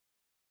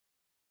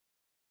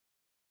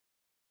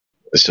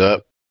What's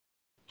up?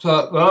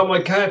 So, well,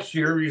 my cat's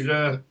here.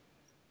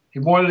 He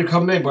wanted to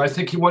come in, but I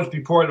think he wants to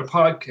be part of the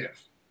podcast.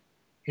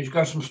 He's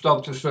got some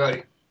stuff to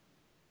say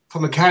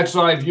from a cat's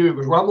eye view,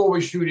 because I'm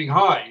always shooting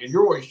high, and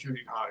you're always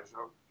shooting high.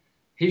 So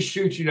he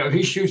shoots the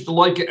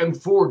Leica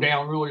M4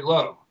 down really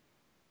low.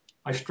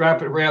 I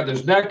strap it around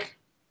his neck,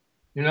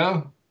 you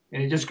know,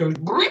 and he just goes.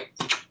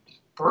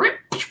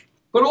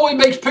 But all he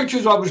makes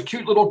pictures of is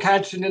cute little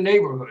cats in the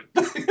neighborhood.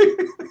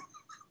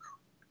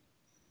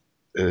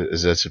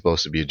 Is that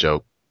supposed to be a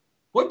joke?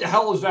 What the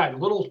hell is that? A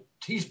little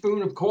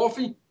teaspoon of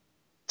coffee?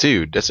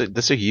 Dude, that's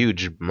a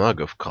huge mug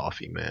of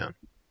coffee, man.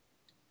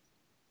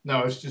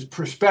 No, it's just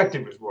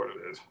perspective, is what it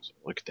is.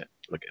 Look at that.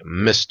 Look at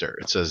Mister.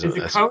 It says Is it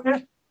that's Kona?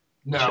 shit.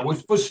 No,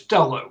 it's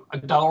Bustelo,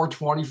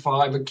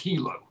 $1.25 a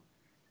kilo.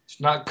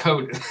 It's not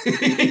Kona.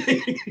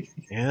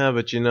 Yeah,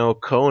 but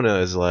Kona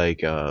is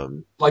like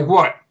Like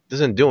what?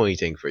 doesn't do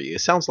anything for you. It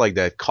sounds like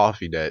that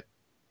coffee that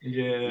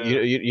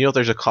Yeah.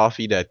 there's a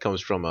coffee that comes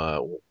from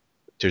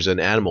there's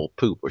an animal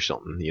poop or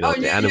something. Oh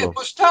The yeah, animal.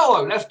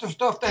 Bustelo. That's the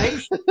stuff the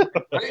Haitians drink,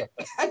 right?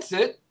 That's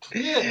it.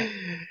 Yeah,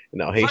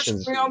 No, fresh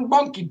Haitians ground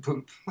monkey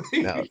poop.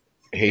 now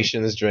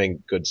Haitians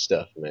drink good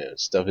stuff, man.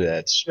 Stuff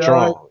that's Yeah, I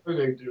strong. know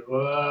they do.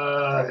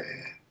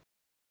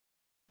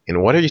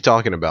 And what are you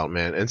talking about,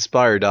 man?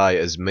 Inspired Eye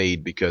is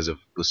made because of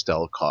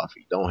Bustelo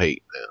coffee. Don't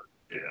hate, man.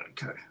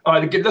 Yeah, okay. All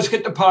right, let's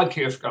get the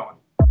podcast going.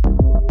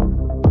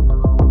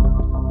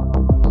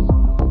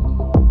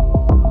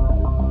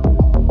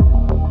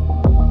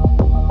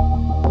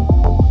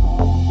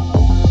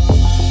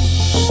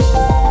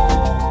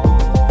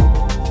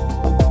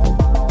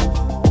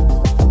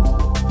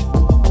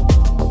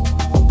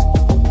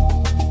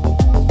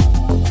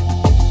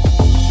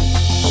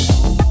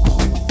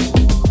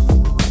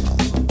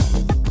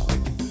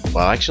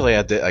 Well, actually,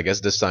 I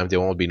guess this time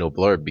there won't be no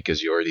blurb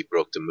because you already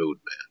broke the mood,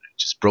 man.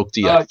 Just broke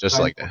the ice, just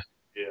I like know. that.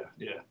 Yeah,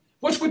 yeah.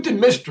 What's with the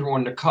Mister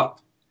on the cup?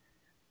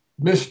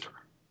 Mister.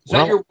 Is that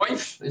Well, your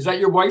wife's? Is that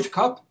your wife's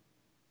cup?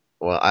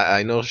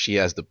 I know she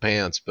has the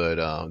pants,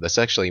 but that's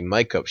actually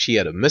my cup. She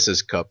had a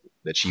Mrs. cup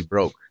that she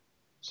broke,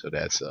 so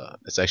that's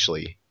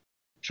actually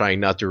trying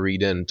not to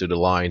read into the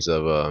lines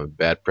of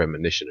bad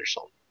premonition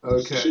or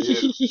Okay, yeah.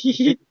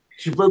 something.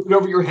 She broke it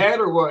over your head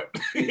or what?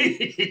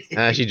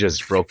 She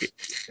just broke it.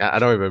 I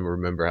don't even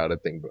remember how the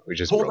thing broke. We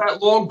just Pull broke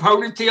that long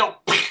ponytail.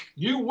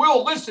 You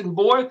will listen,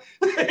 boy.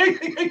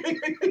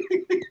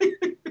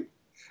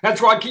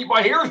 That's why I keep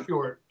my hair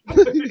short.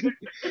 it.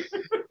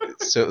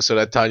 So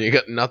that time you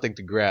got nothing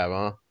to grab,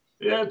 huh?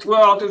 Yeah,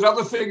 well, there's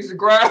other things to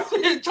grab.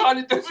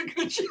 Tanya doesn't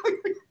get you.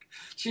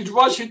 She's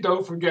Russian,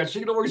 don't forget. She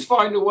can always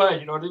find a way,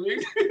 you know what I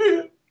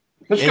mean?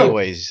 Let's go.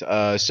 Anyways,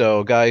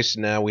 so guys,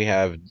 now we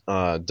have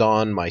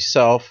Don,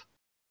 myself,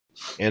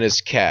 and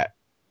his cat,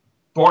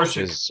 which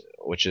Barsic.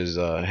 is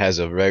has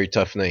a very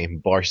tough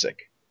name, Barsik.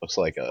 Looks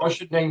like a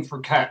Russian name for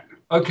cat.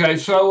 Okay,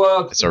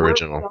 so it's where are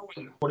original.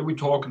 we going? What are we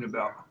talking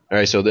about? All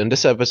right, so in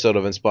this episode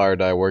of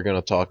Inspired Eye, we're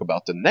gonna talk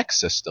about the next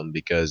system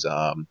because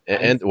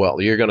and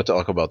well, you're gonna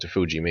talk about the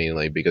Fuji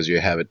mainly because you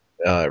have it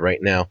right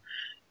now,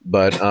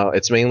 but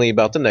it's mainly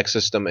about the next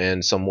system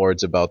and some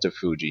words about the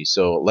Fuji.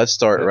 So let's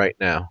start right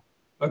now.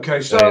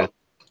 Okay, Go ahead.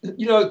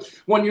 so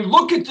when you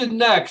look at the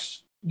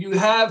next, you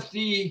have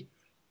the.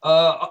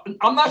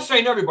 I'm not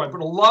saying everybody, but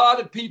a lot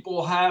of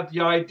people have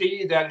the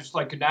idea that it's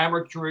like an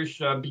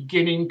amateurish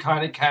beginning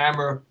kind of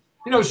camera.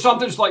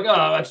 Something's like,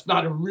 oh, that's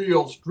not a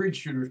real street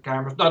shooter's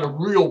camera. It's not a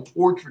real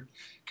portrait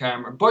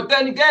camera. But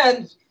then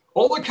again,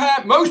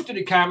 most of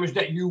the cameras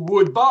that you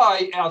would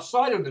buy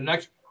outside of the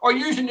next are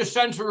using the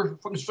sensor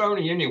from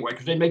Sony anyway,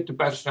 because they make the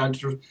best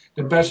sensors,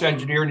 the best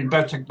engineering, the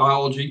best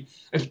technology.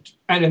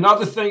 And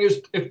another thing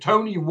is, if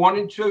Sony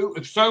wanted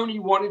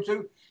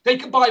to, they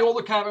could buy all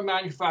the camera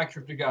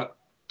manufacturers together.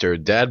 They're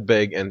that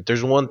big, and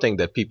there's one thing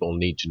that people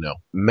need to know: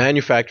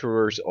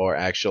 manufacturers are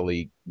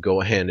actually go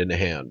hand in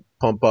hand.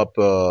 Pump up,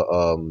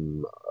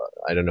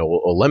 I don't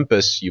know,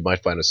 Olympus. You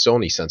might find a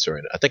Sony sensor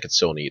in it. I think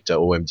it's Sony. It's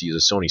OMD is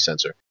a Sony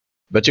sensor,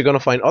 but you're gonna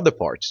find other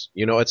parts.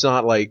 It's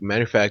not like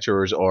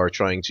manufacturers are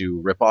trying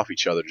to rip off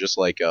each other. Just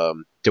like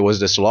there was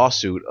this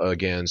lawsuit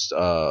against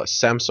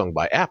Samsung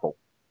by Apple,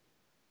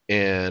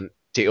 and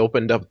they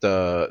opened up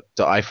the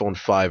iPhone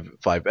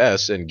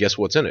 5S, and guess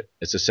what's in it?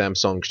 It's a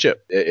Samsung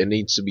chip. It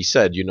needs to be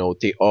said,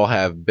 they all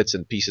have bits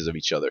and pieces of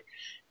each other.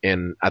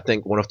 And I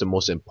think one of the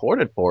most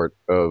important part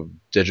of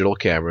digital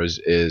cameras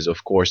is,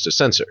 of course, the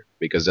sensor,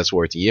 because that's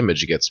where the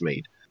image gets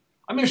made.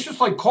 I mean, it's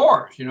just like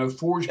cars.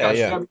 Ford's Yeah, got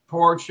yeah. Chevy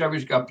parts,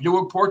 Chevy's got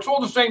Buick parts,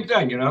 all the same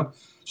thing.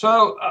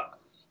 So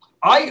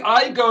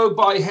I go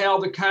by how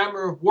the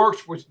camera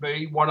works with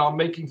me when I'm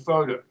making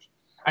photos.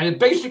 And it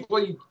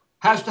basically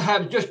has to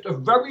have just a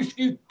very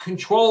few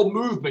control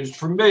movements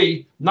for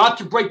me not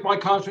to break my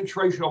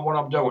concentration on what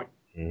I'm doing.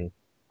 Hmm.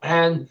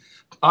 And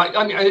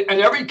I mean, and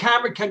every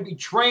camera can be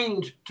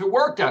trained to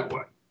work that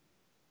way.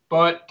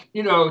 But,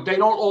 they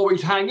don't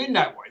always hang in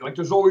that way. Like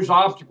there's always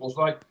obstacles.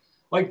 Like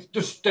like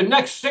just the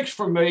next six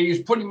for me is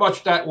pretty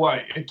much that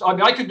way. I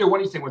mean, I could do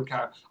anything with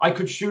camera. I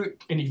could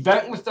shoot an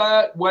event with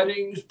that,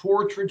 weddings,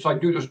 portraits. I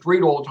do the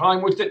street all the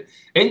time with it.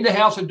 In the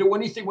house, I do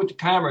anything with the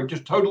camera. It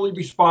just totally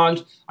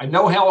responds. I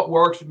know how it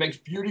works. It makes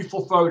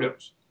beautiful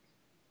photos.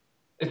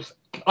 It's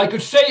I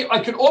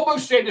could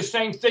almost say the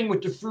same thing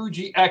with the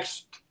Fuji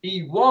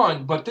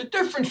X-E1, but the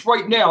difference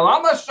right now, and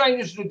I'm not saying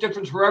this is the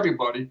difference for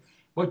everybody,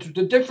 but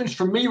the difference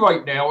for me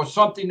right now is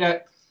something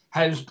that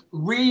has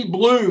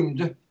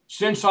re-bloomed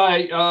since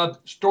I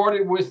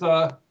started with,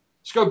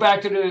 let's go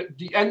back to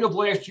the end of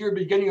last year,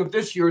 beginning of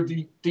this year,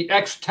 the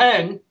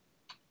X10,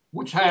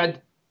 which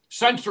had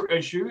sensor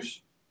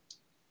issues.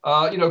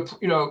 I'm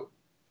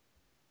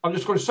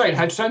just going to say it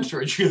had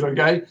sensor issues,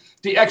 okay?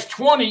 The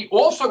X20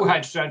 also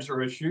had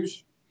sensor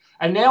issues.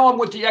 And now I'm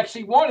with the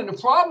XE1, and the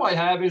problem I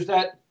have is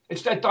that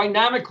it's that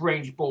dynamic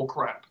range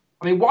bullcrap.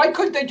 I mean, why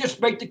couldn't they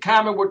just make the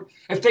camera with,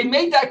 if they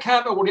made that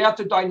camera without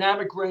the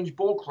dynamic range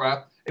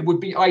bullcrap, it would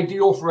be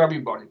ideal for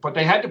everybody. But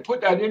they had to put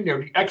that in there,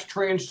 the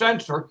X-Trans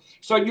sensor.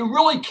 So you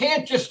really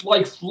can't just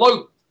like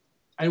float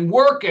and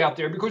work out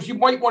there because you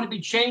might want to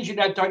be changing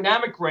that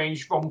dynamic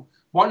range from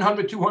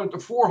 100, 200 to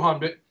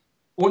 400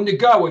 on the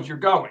go as you're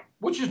going,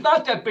 which is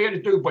not that bad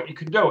to do, but you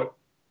can do it.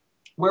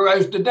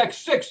 Whereas the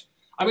next six,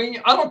 I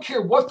mean, I don't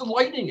care what the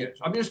lighting is.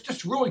 I mean, it's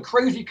just really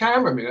crazy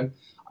camera, man.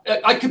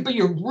 I could be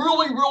a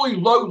really, really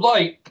low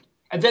light,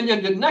 and then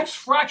in the next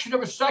fraction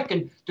of a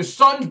second, the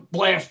sun's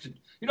blasted.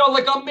 You know,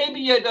 like I'm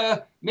maybe at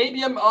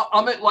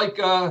I'm at like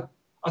a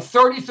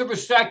 30th of a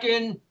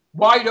second,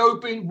 wide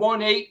open,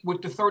 1.8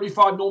 with the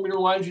 35 millimeter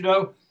lens, you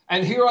know.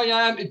 And here I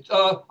am,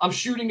 I'm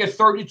shooting at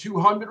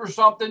 3200 or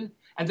something,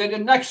 and then the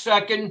next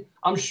second,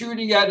 I'm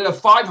shooting at a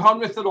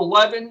 500th at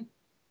 11,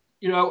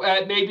 you know,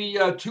 at maybe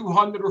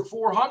 200 or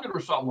 400 or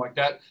something like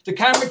that. The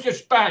camera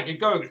just bang, it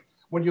goes.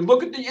 When you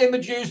look at the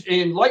images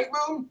in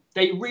Lightroom,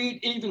 they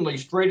read evenly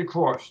straight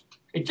across.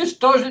 It just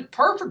does it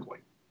perfectly.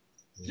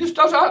 It just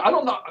does. I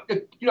don't know.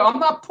 I'm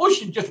not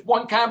pushing just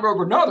one camera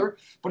over another.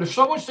 But if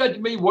someone said to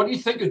me, "What do you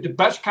think is the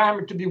best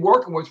camera to be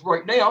working with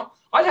right now?"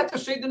 I'd have to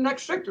say the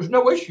Nex 6. There's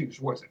no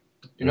issues with it.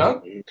 You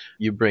know.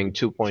 You bring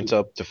 2 points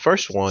up. The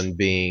first one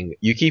being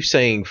you keep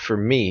saying for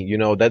me,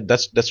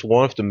 that's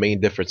one of the main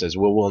differences.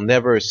 We will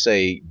never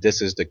say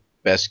this is the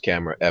best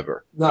camera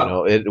ever.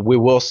 No. We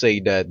will say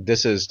that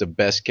this is the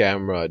best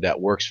camera that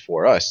works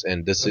for us,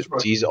 and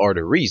Right. these are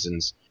the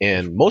reasons,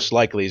 and most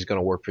likely it's going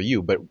to work for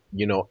you. But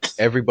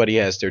everybody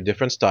has their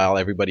different style.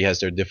 Everybody has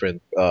their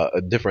different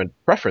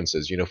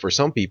preferences. For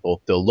some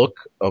people, the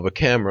look of a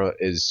camera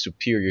is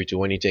superior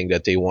to anything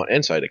that they want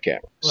inside a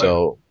camera. Right.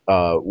 So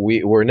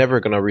we're never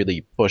gonna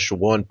really push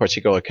one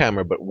particular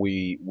camera, but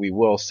we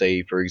will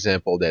say, for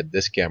example, that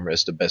this camera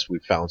is the best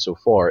we've found so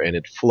far, and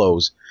it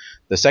flows.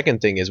 The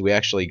second thing is we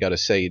actually got to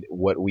say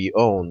what we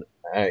own.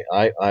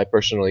 I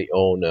personally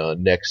own a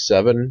Nex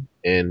 7,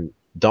 and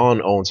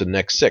Don owns a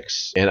Nex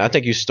 6, and I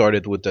think you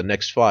started with the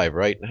Nex 5,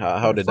 right?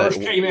 How did that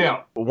first came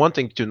out? One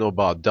thing to know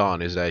about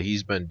Don is that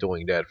he's been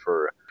doing that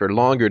for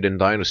longer than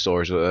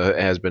dinosaurs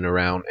has been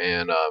around,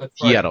 and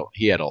he had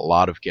a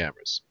lot of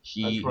cameras.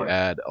 He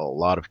had a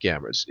lot of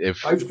cameras.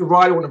 I used to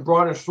ride on a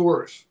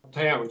Brontosaurus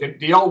town.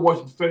 The L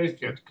wasn't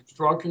finished yet, the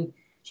construction.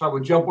 So I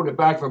would jump on the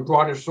back of a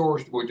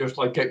Brontosaurus that would just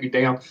like get me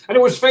down. And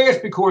it was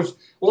fast because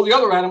all the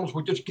other animals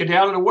would just get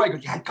out of the way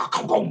because you had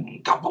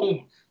kaboom,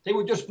 kaboom. They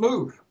would just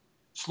move,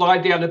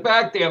 slide down the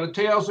back, down the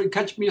tail, so he'd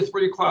catch me at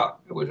 3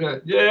 o'clock. It was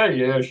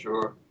yeah,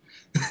 sure.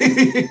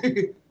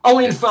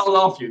 Only in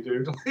Philadelphia,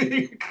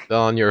 dude.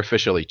 Don, you're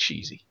officially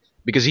cheesy.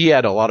 Because he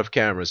had a lot of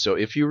cameras, so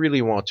if you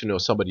really want to know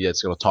somebody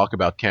that's going to talk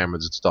about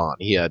cameras, it's Don.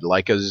 He had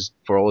Leicas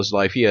for all his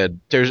life.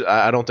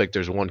 I don't think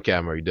there's one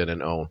camera he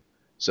didn't own.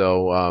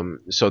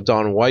 So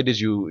Don, why did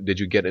you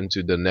get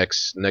into the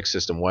Nex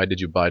system? Why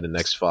did you buy the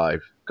Nex 5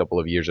 a couple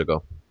of years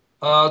ago?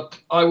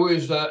 I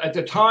was at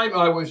the time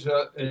I was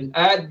an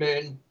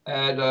admin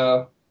at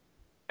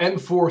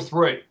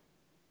M43,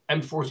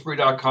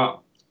 M43.com,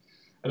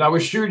 and I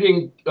was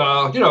shooting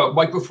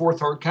Micro Four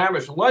Third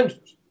cameras and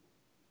lenses.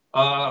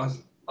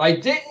 I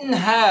didn't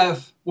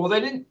have, well,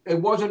 they didn't,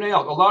 it wasn't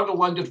out. A lot of the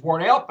lenses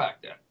weren't out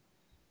back then,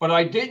 but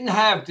I didn't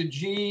have the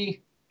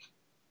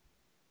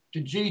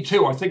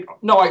G2, I think,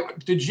 no,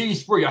 the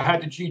G3, I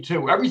had the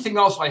G2. Everything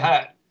else I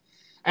had.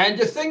 And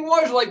the thing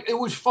was, like, it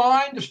was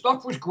fine. The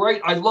stuff was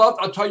great.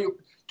 I'll tell you,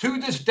 to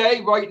this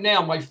day, right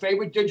now, my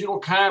favorite digital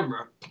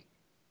camera,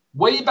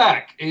 way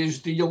back,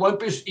 is the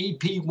Olympus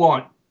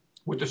EP1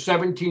 with the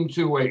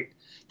 17-2.8.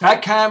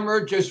 That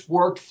camera just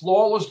worked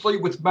flawlessly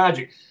with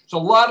magic. It's a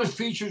lot of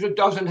features it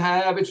doesn't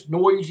have. It's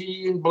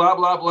noisy and blah,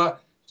 blah, blah.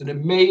 It's an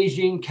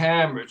amazing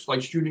camera. It's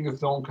like shooting a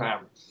film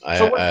camera.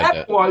 So what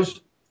happened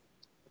was,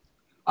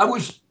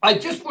 I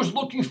just was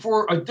looking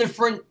for a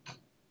different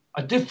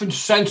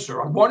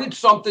sensor. I wanted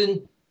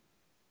something.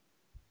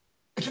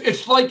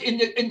 It's like in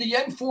the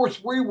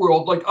M4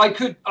 world, like I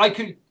could.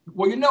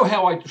 Well, you know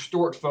how I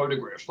distort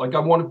photographs. Like I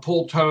want to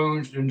pull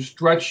tones and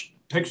stretch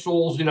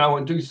pixels,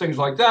 and do things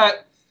like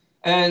that.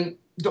 And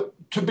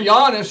to be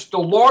honest, the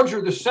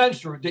larger the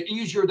sensor, the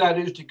easier that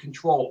is to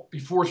control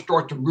before it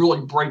starts to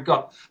really break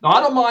up. Now,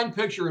 I don't mind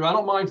pictures, I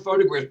don't mind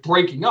photographs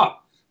breaking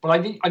up, but I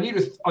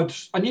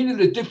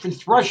needed a different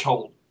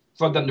threshold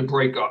for them to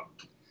break up.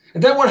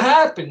 And then what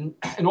happened,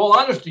 in all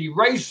honesty,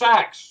 Ray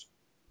Sachs,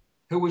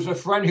 who was a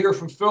friend here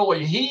from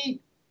Philly,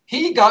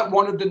 he got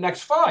one of the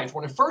Nex 5s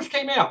when it first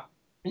came out.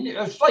 And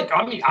it's like,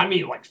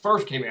 like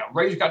first came out.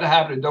 Ray's got the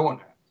habit of doing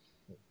that.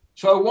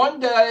 So one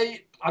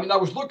day, I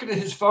was looking at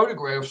his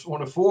photographs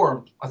on a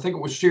forum. I think it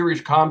was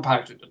Series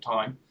Compacts at the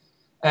time.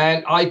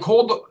 And I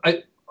called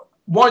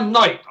one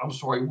night. I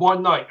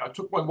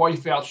took my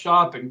wife out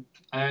shopping,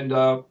 and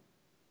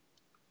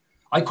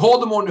I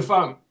called him on the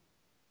phone.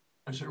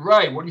 I said,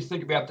 Ray, what do you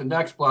think about the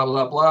Nex, blah,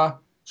 blah, blah.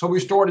 So we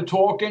started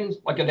talking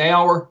like an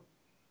hour.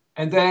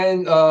 And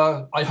then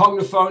I hung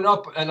the phone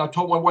up, and I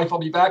told my wife I'll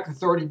be back in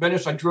 30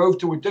 minutes. I drove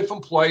to a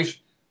different place,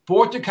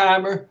 bought the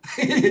camera,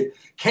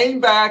 came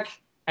back,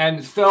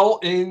 and fell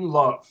in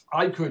love.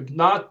 I could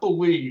not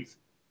believe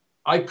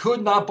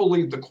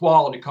the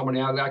quality coming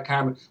out of that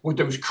camera with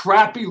those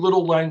crappy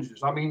little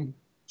lenses. I mean,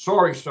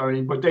 sorry,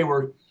 Sony, but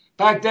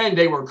back then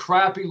they were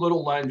crappy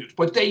little lenses.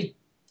 But they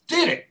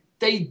did it.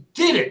 They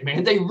did it,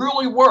 man. They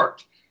really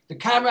worked. The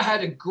camera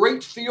had a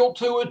great feel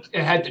to it.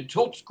 It had the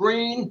tilt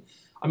screen.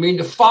 I mean,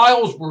 the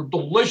files were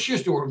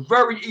delicious. They were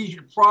very easy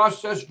to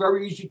process,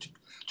 very easy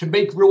to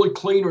make really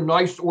clean or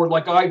nice, or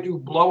like I do,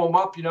 blow them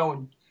up,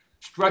 and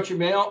stretch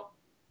them out.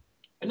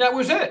 And that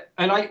was it.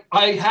 And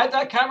I had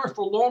that camera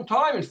for a long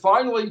time. And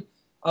finally,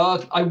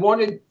 I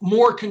wanted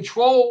more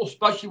control,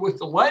 especially with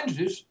the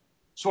lenses.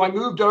 So I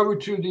moved over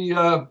to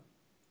the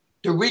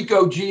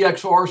Ricoh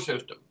GXR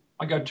system.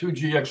 I got 2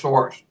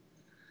 GXRs.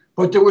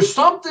 But there was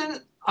something,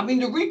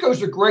 the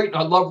Ricohs are great, and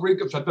I love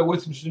Ricohs. I've been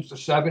with them since the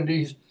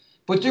 70s.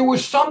 But there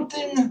was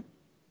something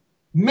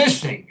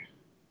missing.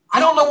 I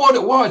don't know what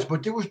it was,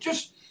 but there was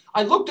just,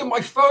 I looked at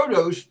my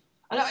photos,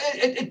 and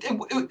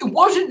it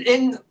wasn't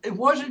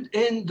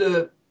in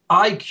the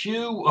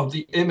IQ of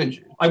the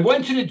images. I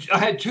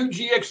had 2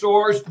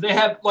 GXRs. They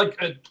have like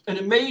an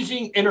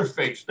amazing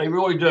interface. They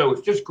really do.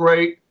 It's just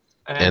great.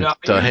 And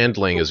the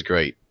handling is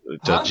great.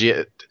 Huh?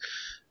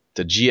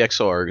 The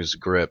GXR's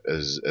grip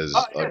is a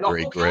Yeah, the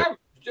great whole grip. camera.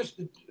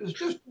 It's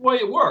just the way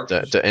it works.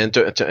 The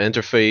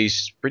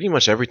interface, pretty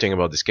much everything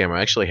about this camera.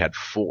 I actually had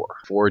four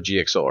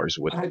GXRs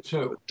with I had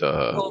 2.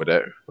 with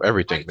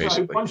everything I had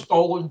basically. one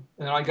stolen,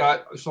 and I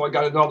got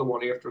another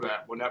one after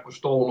that when that was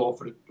stolen off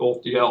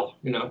the L.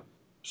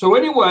 So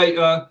anyway,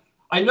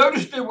 I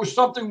noticed there was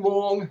something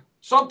wrong.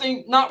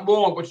 Something not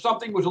wrong, but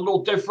something was a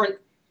little different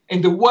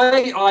in the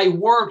way I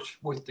worked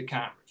with the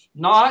cameras.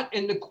 Not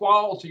in the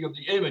quality of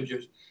the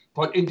images,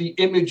 but in the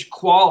image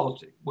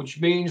quality,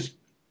 which means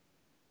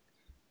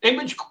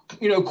image.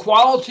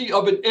 Quality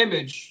of an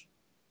image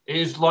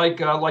is like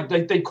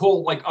they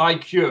call it like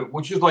IQ,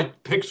 which is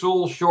like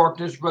pixel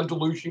sharpness,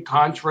 resolution,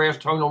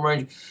 contrast, tonal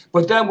range.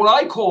 But then what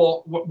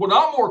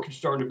I'm more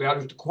concerned about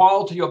is the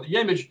quality of the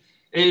image,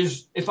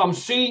 is if I'm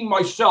seeing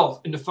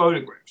myself in the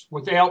photographs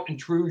without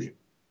intrusion.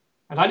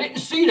 And I didn't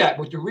see that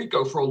with the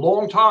Ricoh for a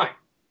long time.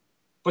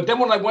 But then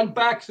when I went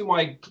back to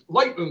my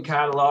Lightroom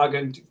catalog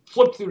and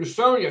flipped through the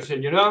Sony, I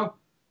said,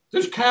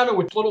 this camera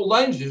with little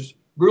lenses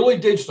really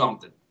did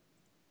something.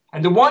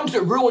 And the ones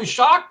that really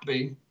shocked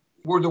me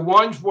were the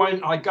ones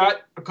when I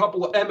got a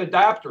couple of M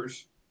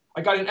adapters.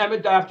 I got an M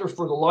adapter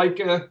for the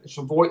Leica and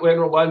some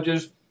Voigtlander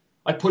lenses.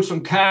 I put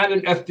some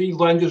Canon FD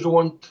lenses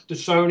on the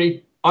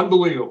Sony.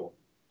 Unbelievable.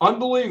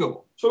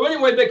 Unbelievable. So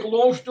anyway, make a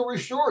long story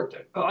short,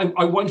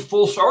 I went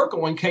full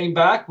circle and came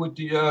back with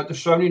the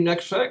Sony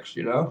Nex 6,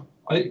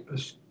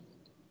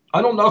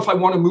 I don't know if I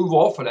want to move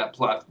off of that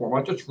platform.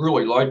 I just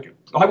really like it.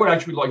 I would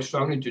actually like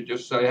Sony to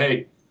just say,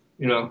 hey,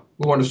 we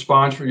want to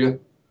sponsor you.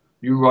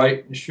 You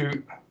write and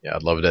shoot. Yeah,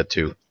 I'd love that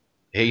too.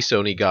 Hey,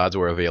 Sony gods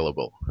were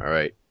available. All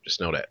right,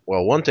 just know that.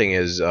 Well, one thing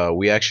is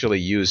we actually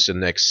use the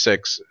Nex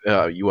 6.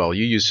 You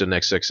use the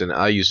Nex 6 and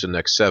I use the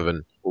Nex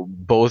 7,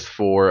 both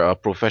for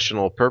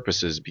professional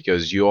purposes,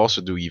 because you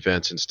also do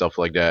events and stuff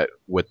like that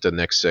with the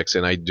Nex 6,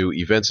 and I do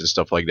events and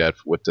stuff like that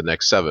with the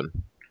Nex 7.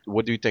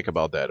 What do you think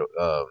about that?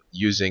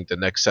 Using the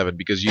Nex 7,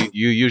 because you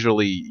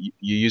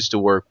used to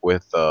work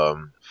with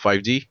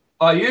 5D.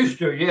 I used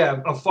to,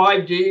 yeah, a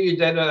 5D,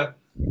 then a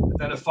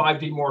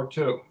 5D Mark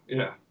II,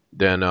 yeah.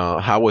 Then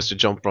how was the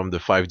jump from the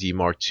 5D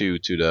Mark II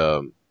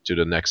to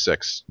the Nex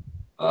 6?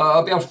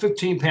 About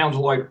 15 pounds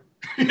lighter.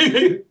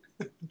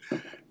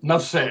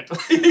 Enough said.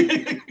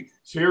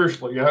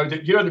 Seriously,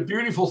 the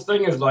beautiful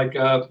thing is like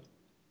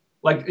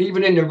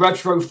even in the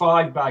Retro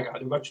 5 bag,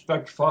 the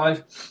Retro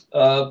 5,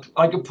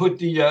 I could put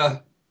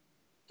the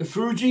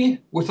Fuji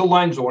with the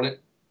lens on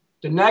it,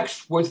 the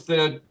Nex with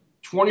the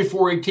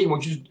 24-18,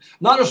 which is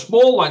not a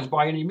small lens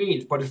by any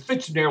means, but it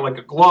fits in there like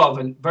a glove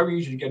and very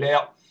easy to get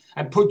out,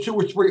 and put 2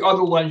 or 3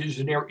 other lenses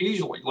in there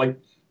easily, like a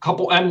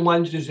couple M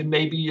lenses and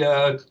maybe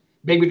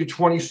the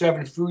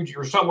 27 Fuji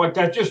or something like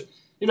that. Just,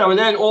 and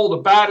then all the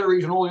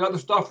batteries and all the other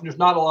stuff, and there's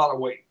not a lot of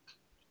weight.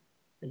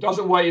 It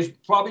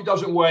probably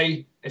doesn't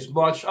weigh as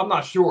much. I'm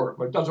not sure,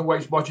 but it doesn't weigh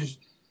as much as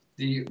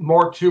the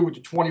Mark II with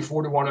the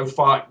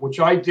 20-40-105, which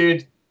I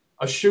did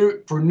a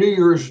shoot for New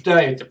Year's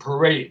Day at the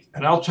parade.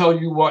 And I'll tell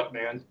you what,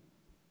 man,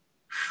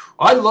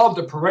 I love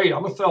the parade.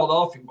 I'm a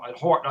Philadelphian at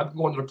heart. I've been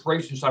going to the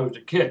parade since I was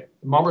a kid,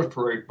 the Mummers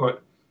Parade.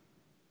 But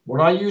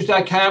when I used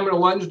that camera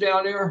and lens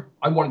down there,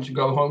 I wanted to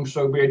go home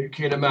so bad you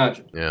can't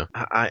imagine. Yeah,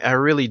 I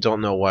really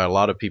don't know why a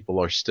lot of people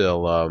are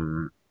still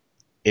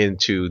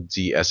into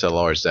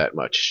DSLRs that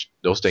much.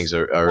 Those things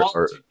are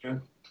Quality,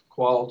 man.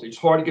 Quality. It's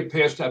hard to get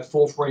past that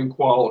full frame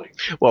quality.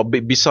 well,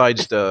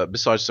 besides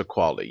the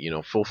quality, you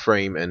know, full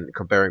frame and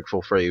comparing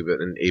full frame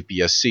and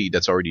APS-C,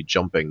 that's already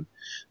jumping.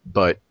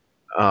 But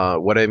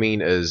what I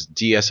mean is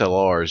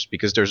DSLRs,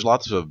 because there's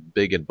lots of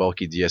big and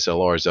bulky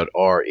DSLRs that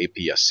are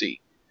APS-C.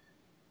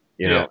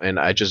 You Yeah. know, and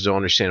I just don't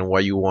understand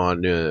why you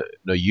want to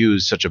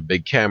use such a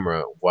big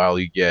camera while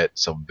you get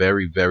some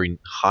very, very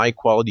high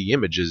quality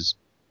images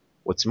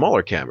with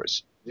smaller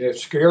cameras. Yeah,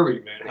 it's scary,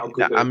 man, how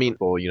good I they mean,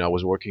 well, you know, I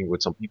was working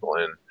with some people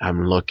and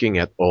I'm looking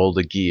at all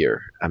the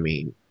gear. I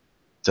mean,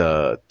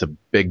 the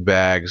big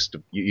bags,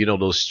 you know,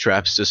 those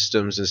strap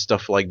systems and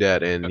stuff like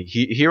that. And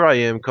here I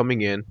am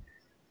coming in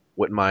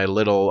with my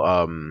little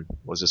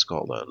what's this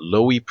called, a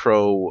Loewe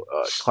Pro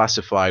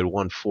classified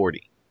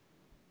 140.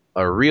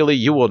 Really,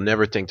 you will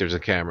never think there's a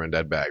camera in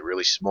that bag.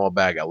 Really small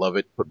bag. I love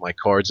it. Put my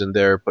cards in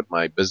there. Put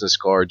my business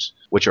cards,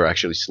 which are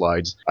actually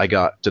slides. I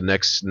got the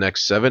next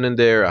 7 in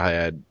there. I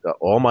had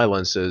all my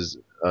lenses,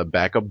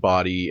 backup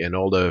body, and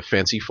all the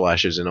fancy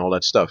flashes and all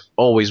that stuff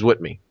always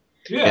with me.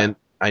 Yeah. And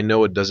I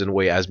know it doesn't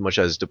weigh as much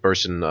as the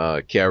person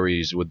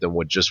carries with them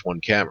with just one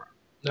camera.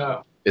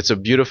 No. It's a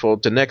beautiful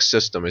the next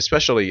system,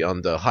 especially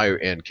on the higher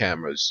end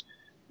cameras,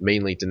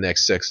 mainly the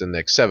Nex 6 and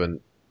Nex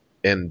 7,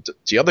 and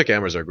the other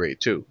cameras are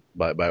great too,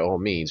 by all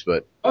means.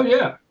 But Oh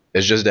yeah.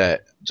 it's just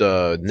that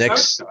So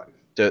guys.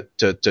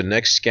 the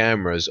next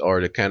cameras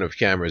are the kind of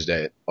cameras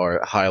that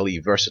are highly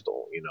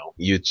versatile. You know,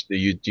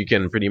 you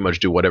can pretty much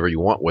do whatever you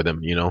want with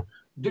them. You know.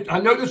 I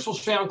know this will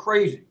sound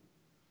crazy,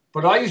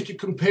 but I used to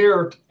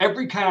compare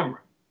every camera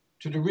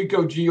to the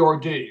Ricoh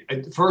GRD.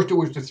 At first, it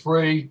was the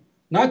three,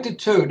 not the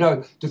two,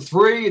 no, the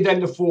three and then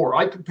the four.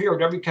 I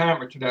compared every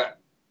camera to that.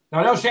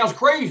 Now that sounds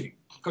crazy,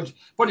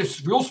 but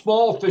it's real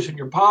small, fits in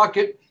your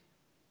pocket.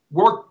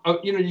 Work,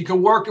 you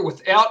can work it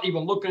without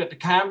even looking at the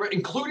camera,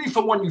 including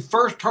from when you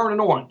first turn it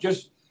on.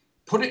 Just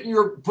put it in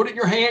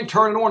your hand,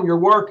 turn it on, you're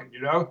working.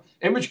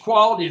 Image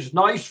quality is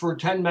nice for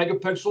 10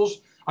 megapixels.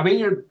 I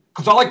mean,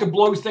 because I like to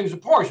blow things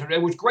apart. So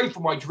it was great for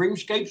my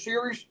Dreamscape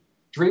series,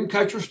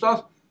 Dreamcatcher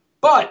stuff.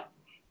 But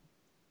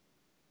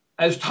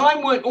as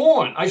time went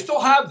on, I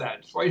still have that.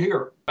 It's right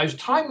here. As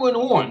time went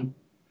on,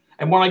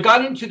 and when I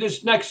got into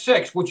this Nex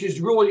 6, which has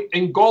really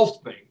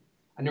engulfed me,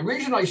 and the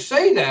reason I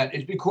say that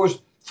is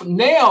because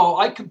now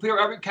I compare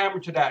every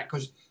camera to that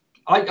because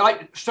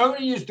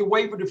Sony is the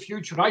wave of the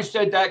future, and I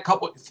said that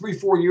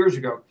 3-4 years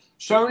ago.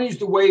 Sony's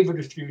the wave of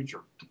the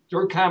future.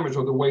 Their cameras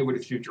are the wave of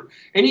the future.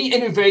 Any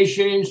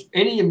innovations,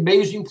 any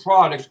amazing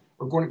products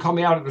are going to come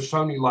out of the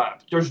Sony lab.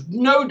 There's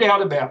no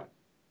doubt about it.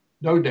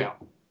 No doubt.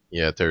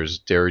 Yeah, they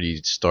already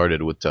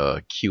started with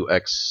the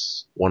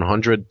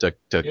QX100,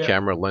 the Yeah.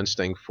 camera lens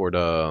thing for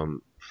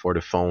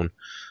the phone.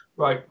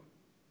 Right.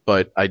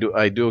 But I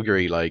do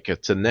agree. Like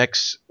it's a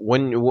Nex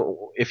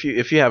if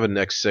you have a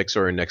Nex 6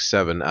 or a Nex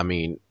 7, I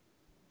mean,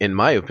 in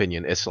my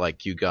opinion, it's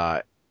like you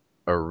got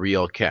a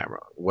real camera.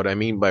 What I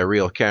mean by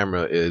real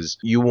camera is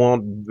You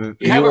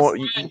have a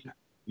friend.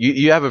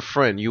 you have a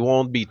friend. You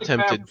won't be The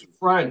tempted. camera's a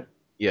friend.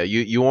 Yeah,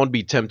 you won't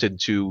be tempted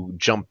to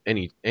jump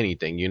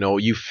anything. You know,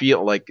 you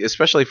feel like,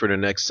 especially for the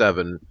Nex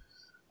 7,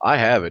 I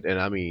have it, and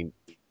I mean,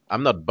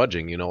 I'm not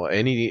budging. You know,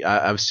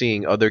 I'm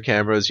seeing other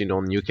cameras, you know,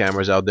 new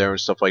cameras out there and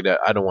stuff like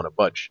that. I don't want to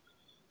budge.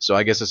 So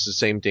I guess it's the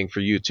same thing for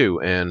you too.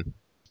 And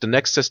the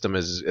next system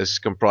is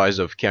comprised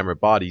of camera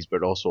bodies,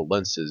 but also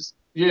lenses.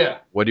 Yeah.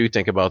 What do you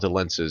think about the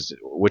lenses?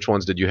 Which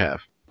ones did you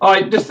have? All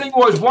right. The thing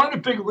was, one of the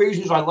big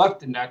reasons I left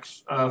the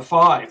Nex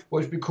 5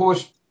 was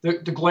because the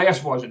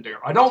glass wasn't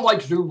there. I don't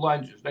like zoom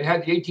lenses. They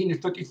had the 18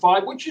 to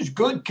 55, which is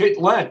good kit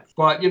lens,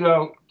 but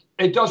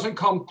it doesn't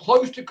come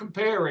close to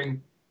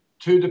comparing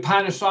to the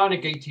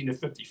Panasonic 18 to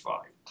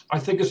 55. I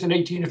think it's an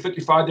 18 to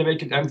 55. They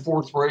make an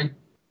M43.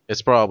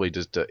 It's probably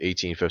just the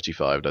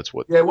 1855. That's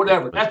what. Yeah,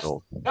 whatever. That's That's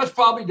all. that's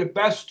probably the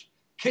best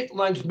kit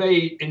lens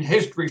made in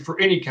history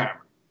for any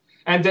camera.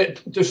 And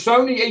that the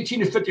Sony 18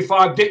 to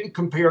 55 didn't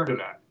compare to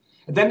that.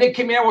 And then they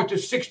came out with the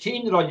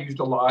 16 that I used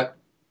a lot,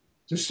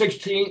 the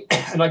 16,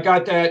 and I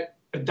got that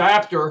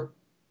adapter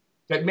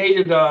that made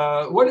it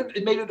what did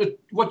it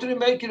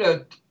make it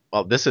a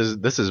Well, this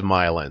is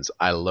my lens.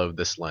 I love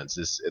this lens.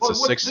 It's a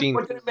 16.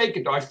 what did it make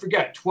it though? I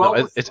forget. No, 12 or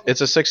something?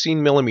 it's a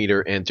 16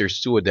 millimeter, and there's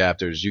two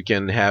adapters. You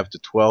can have the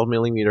 12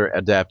 millimeter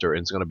adapter,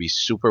 and it's going to be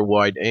super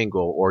wide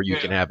angle, or you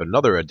can Yeah. have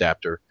another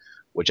adapter,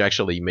 which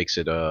actually makes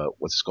it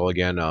what's it called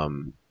again,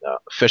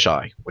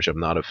 fisheye, which I'm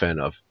not a fan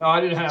of. No,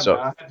 I didn't have that. So,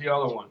 I had the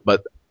other one.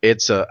 but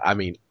I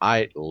mean,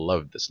 I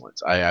love this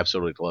lens. I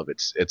absolutely love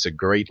it. It's a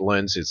great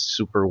lens. It's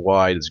super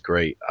wide. It's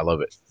great. I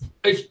love it.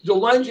 The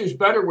lens is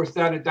better with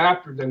that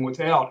adapter than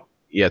without.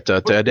 Yeah, the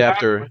Completely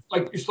adapter.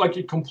 accurate. It's like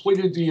you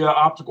completed the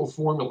optical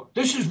formula.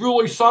 This is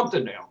really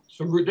something now.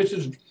 So this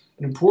is an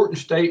important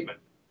statement.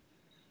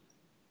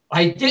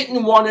 I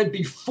didn't want to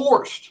be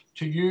forced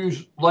to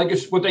use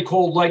legacy, what they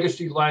call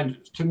legacy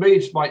lenses. To me,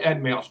 it's my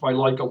end mounts, my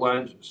Leica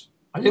lenses.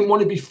 I didn't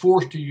want to be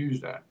forced to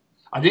use that.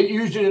 I didn't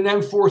use it in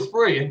M4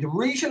 III, and the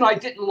reason I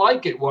didn't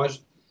like it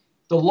was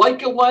the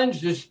Leica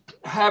lenses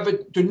have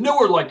it. The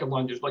newer Leica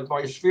lenses, like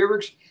my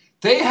spherics,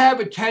 they have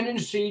a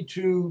tendency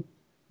to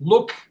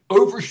look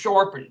over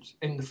sharpened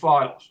in the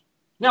files.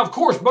 Now, of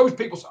course, most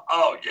people say,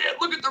 "Oh yeah,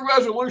 look at the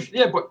resolution."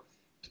 Yeah, but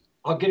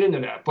I'll get into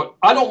that, but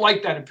I don't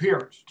like that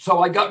appearance. So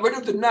I got rid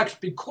of the next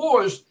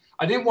because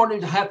I didn't want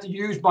to have to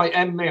use my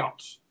M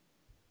mounts.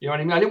 You know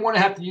what I mean? I didn't want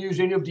to have to use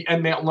any of the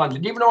M mount lenses.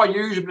 And even though I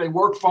used them, they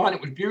worked fine.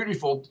 It was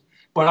beautiful,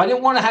 but I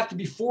didn't want to have to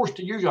be forced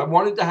to use it. I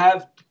wanted to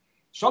have.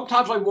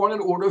 Sometimes I wanted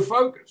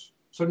autofocus.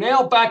 So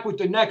now back with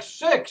the next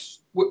six,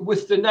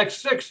 with the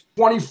next six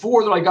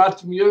 24 that I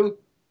got from you,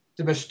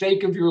 the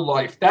mistake of your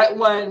life. That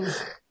lens,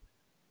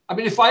 I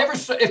mean, if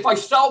I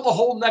sell the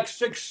whole next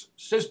six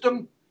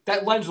system,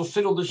 that lens will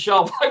sit on the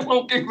shelf. I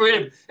won't get rid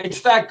of it.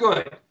 It's that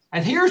good.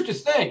 And here's the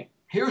thing.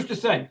 Here's the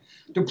thing.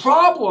 The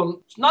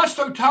problem is not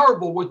so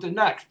terrible with the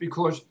next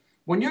because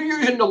when you're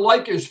using the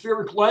Leica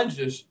spheric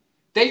lenses,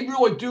 they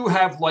really do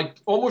have like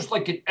almost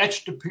like an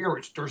etched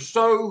appearance. They're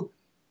so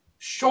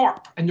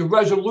sharp and the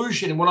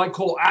resolution and what I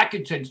call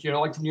acutance,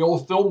 like from the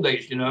old film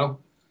days,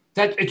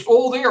 that it's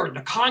all there. And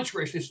the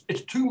contrast is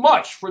it's too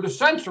much for the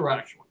sensor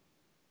actually.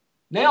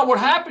 Now what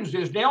happens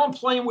is now I'm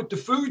playing with the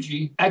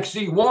Fuji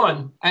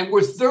XZ1 and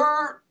with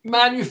their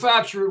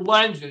manufactured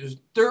lenses,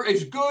 they're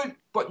as good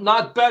but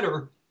not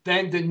better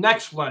than the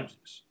next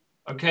lenses.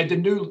 Okay, the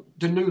new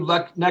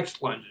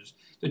next lenses.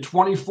 The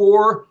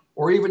 24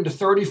 or even the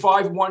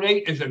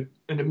 35-1.8 is an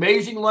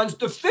amazing lens.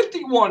 The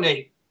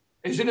 50-1.8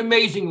 is an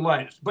amazing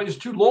lens, but it's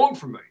too long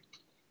for me.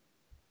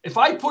 If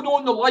I put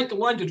on the Leica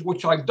lenses,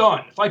 which I've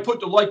done, if I put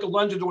the Leica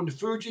lenses on the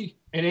Fuji,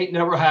 it ain't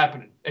never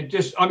happening.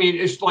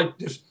 It's like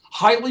this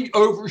highly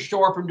over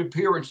sharpened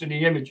appearance in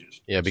the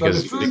images. Yeah, So the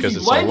because Fuji it's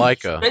a lenses,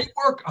 Leica. they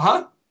work,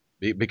 huh?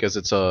 Because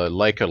it's a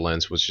Leica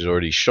lens, which is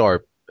already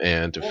sharp,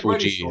 and the Already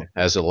Fuji sharp.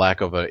 has a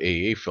lack of a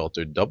AA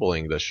filter,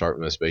 doubling the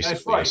sharpness That's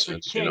basically. In a right. So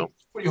you sense, can't.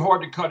 It's pretty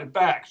hard to cut it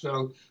back.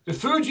 So the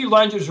Fuji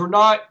lenses are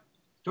not.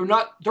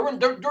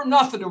 They're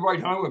nothing to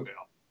write home about.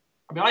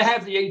 I mean, I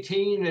have the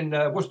 18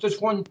 and what's this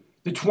one?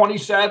 The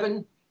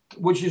 27,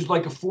 which is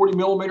like a 40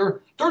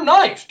 millimeter. They're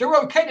nice. They're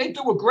okay. They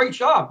do a great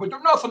job, but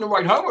they're nothing to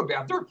write home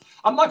about.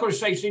 I'm not going to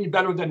say it's any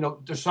better than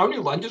the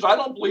Sony lenses. I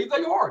don't believe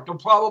they are. They're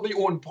probably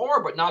on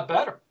par, but not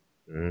better.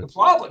 hmm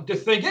The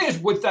thing is,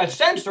 with that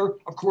sensor,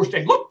 of course,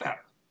 they look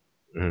better.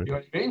 hmm You know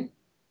what I mean?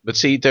 But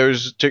see,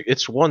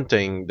 it's one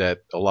thing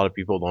that a lot of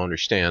people don't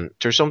understand.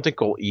 There's something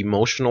called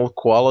emotional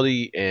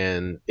quality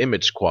and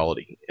image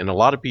quality, and a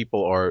lot of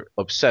people are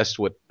obsessed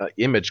with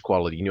image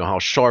quality. You know how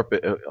sharp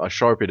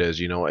it is.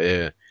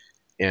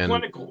 And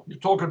Clinical. You're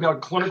talking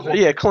about clinical.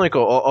 yeah,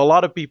 clinical. A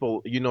lot of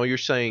people, you're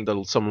saying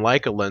that some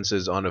Leica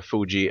lenses on a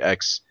Fuji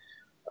X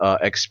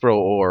Pro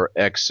or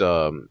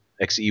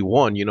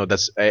XE1,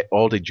 that's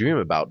all they dream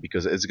about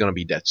because it's gonna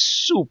be that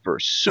super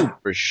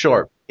super Yeah.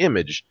 sharp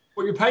image.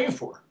 What you're paying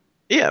for.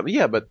 Yeah,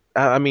 yeah, but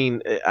I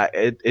mean,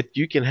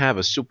 you can have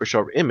a super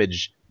sharp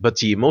image, but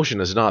the emotion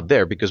is not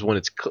there because when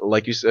it's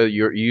like you said,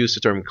 you use the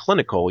term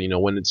clinical.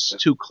 When it's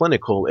too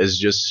clinical, it's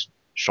just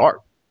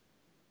sharp.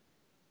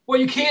 Well,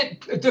 you can't.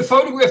 The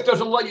photograph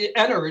doesn't let you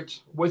enter it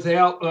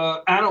without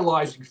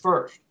analyzing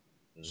first.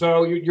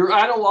 So you're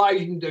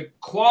analyzing the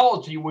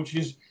quality, which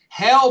is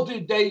how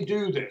did they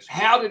do this?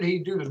 How did he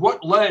do this?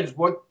 What lens?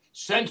 What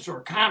sensor?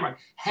 Camera?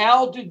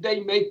 How did they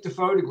make the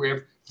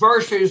photograph?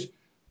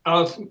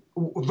 Uh,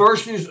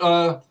 versus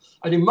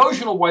an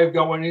emotional way of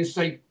going and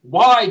say,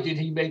 why did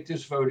he make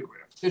this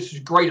photograph? This is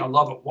great. I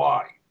love it.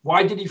 Why?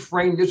 Why did he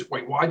frame this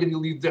way? Why did he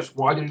leave this?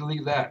 Why did he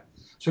leave that?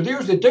 So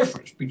there's the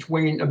difference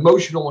between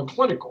emotional and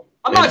clinical.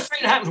 I'm not And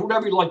saying it happens with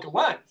every Leica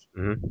lens.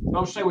 But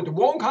I'm mhm. saying with the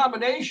wrong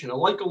combination, a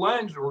Leica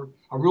lens or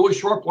a really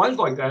sharp lens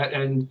like that,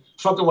 and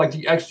something like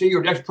the XC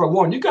or the X Pro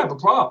One, you can have a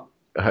problem.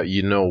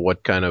 You know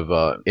what kind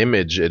of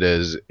image it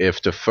is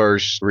if the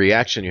first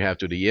reaction you have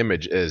to the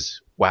image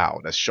is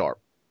wow, that's sharp,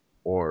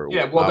 or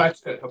Yeah, well, wow,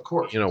 that's it, of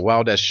course.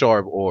 wow, that's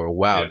sharp, or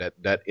wow, Yeah,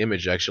 that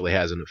image actually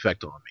has an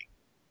effect on me.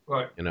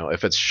 right.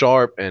 If it's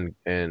sharp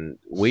and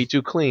way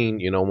too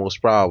clean,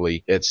 most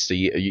probably it's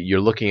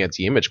you're looking at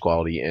the image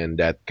quality, and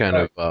that kind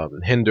of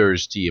Right.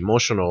 hinders the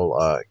emotional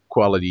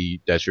quality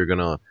that you're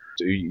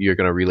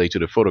gonna relay to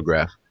the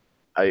photograph.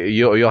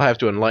 You'll have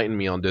to enlighten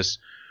me on this.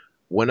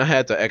 When I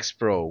had the X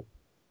Pro,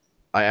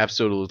 I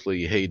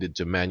absolutely hated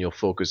the manual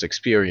focus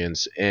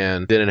experience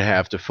and didn't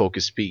have the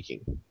focus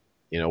speaking.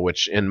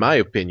 Which in my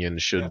opinion Yeah,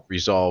 should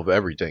resolve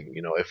everything.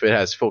 If it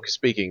has focus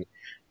speaking,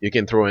 you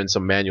can throw in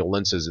some manual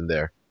lenses in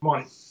there.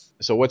 money.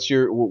 So what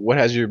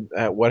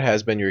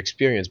has been your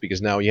experience?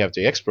 Because now you have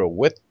the X Pro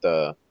with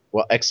the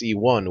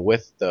XE1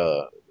 with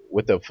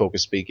the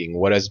focus speaking.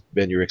 What has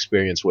been your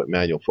experience with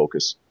manual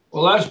focus?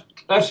 Well,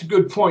 that's a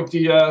good point.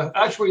 The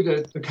actually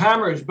the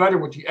camera is better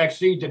with the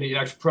XE than the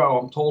X Pro.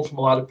 I'm told from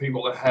a lot of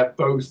people that have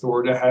both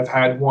or that have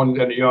had one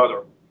than the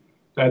other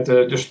that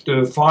just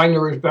the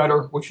finder is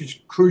better, which is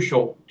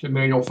crucial to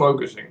manual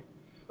focusing.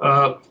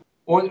 Uh,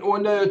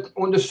 on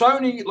the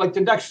Sony, like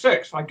the Nex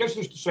 6, I guess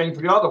it's the same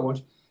for the other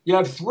ones. You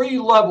have three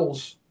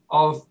levels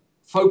of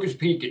focus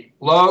peaking: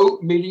 low,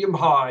 medium,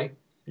 high,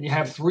 and you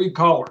have three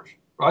colors,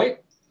 right?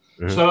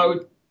 Hmm.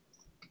 So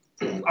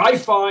I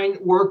find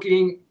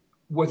working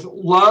with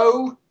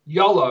low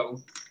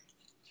yellow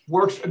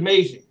works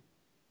amazing.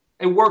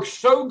 It works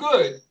so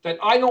good that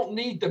I don't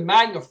need the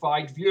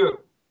magnified view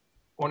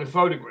on a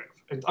photograph.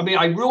 I mean,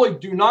 I really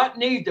do not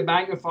need the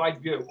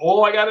magnified view.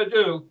 All I got to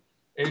do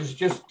is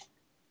just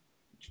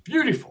it's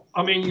beautiful.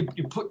 I mean,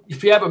 you put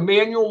if you have a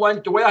manual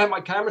lens, the way I have my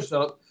camera set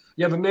up,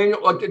 you have a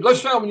manual. Like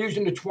let's say I'm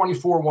using the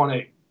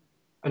 24-1.8,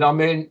 and I'm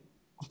in,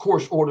 of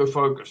course,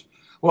 autofocus.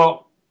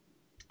 Well,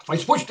 if I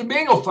switch to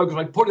manual focus,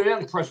 I put it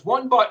in, press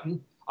one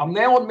button, I'm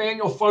now in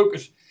manual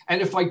focus.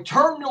 And if I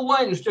turn the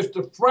lens just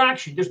a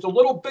fraction, just a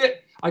little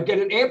bit, I get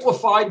an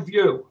amplified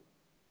view,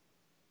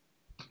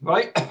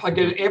 right? I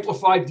get Hmm. an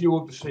amplified view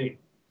of the scene.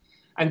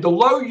 And the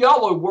low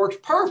yellow works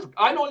perfect.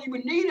 I don't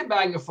even need a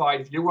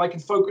magnified view. I can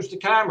focus the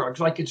camera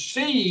because I can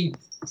see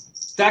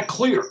that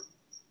clear.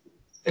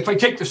 If I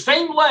take the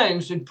same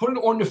lens and put it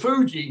on the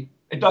Fuji,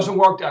 it doesn't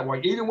work that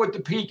way. Even with the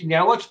peaking.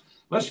 Now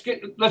let's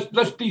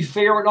be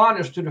fair and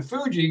honest to the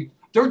Fuji.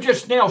 They're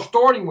just now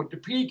starting with the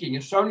peaking,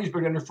 and Sony's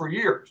been in it for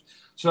years.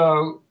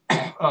 So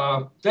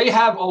they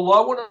have a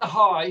low and a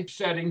high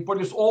setting, but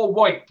it's all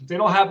white. They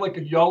don't have like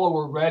a yellow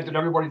or red that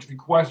everybody's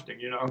requesting,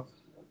 you know.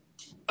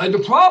 And the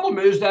problem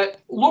is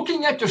that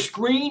looking at the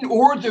screen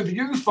or the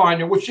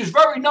viewfinder, which is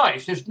very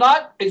nice, it's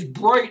not as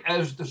bright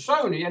as the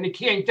Sony, and it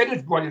can't get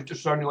as bright as the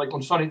Sony like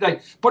on sunny day,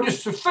 but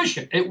it's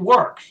sufficient. It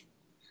works.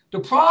 The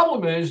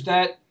problem is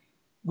that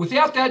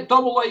without that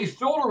double A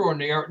filter on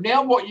there,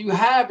 now what you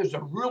have is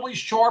a really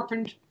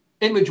sharpened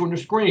image on the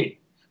screen.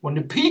 When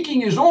the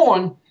peaking is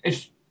on,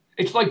 it's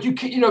like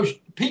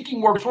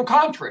peaking works on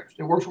contrast.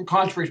 It works on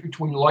contrast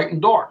between light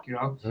and dark,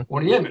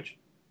 on the image.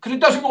 Because it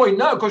doesn't really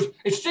know, because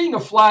it's seeing a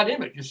flat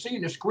image. It's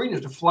seeing the screen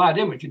as a flat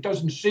image. It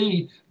doesn't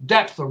see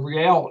depth of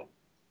reality.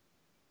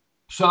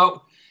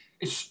 So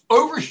it's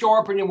over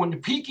sharpened, and when the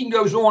peaking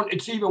goes on,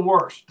 it's even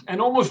worse. And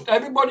almost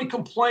everybody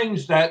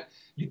complains that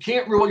you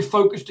can't really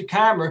focus the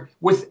camera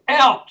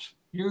without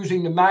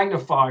using the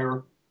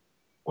magnifier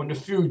on the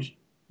Fuji.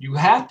 You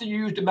have to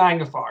use the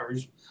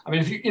magnifiers. I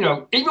mean, if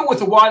even with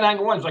the wide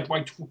angle lens, like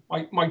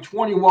my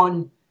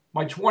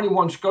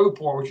 21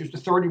 scope R, which is the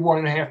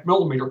 31.5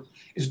 millimeter,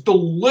 is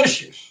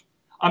delicious.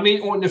 I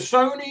mean, on the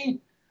Sony,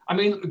 I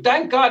mean,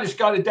 thank God it's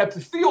got a depth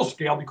of field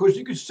scale because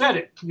you can set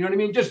it. You know what I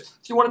mean? Just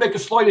if you want to make a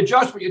slight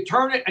adjustment, you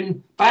turn it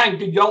and bang,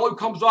 the yellow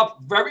comes up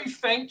very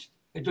faint.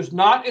 It does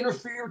not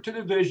interfere to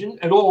the vision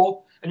at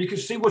all, and you can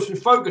see what's in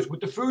focus.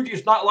 With the Fuji,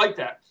 it's not like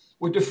that.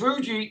 With the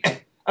Fuji,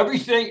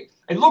 everything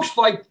it looks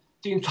like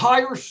the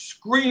entire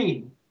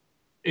screen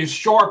is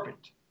sharpened.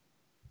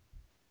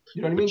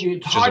 You know what I mean? The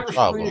Which is a entire screen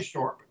problem. is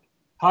sharpened.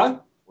 Huh?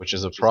 Which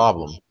is a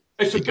problem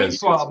It's a big because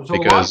problem. So a lot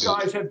of because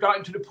guys have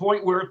gotten to the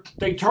point where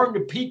they turn the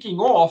peaking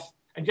off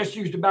and just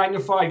use the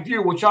magnified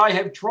view, which I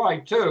have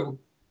tried too.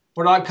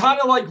 But I kind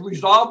of like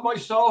resolved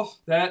myself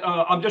that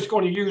I'm just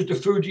going to use the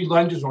Fuji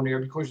lenses on here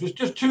because it's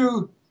just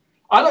too.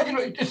 I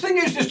don't, the thing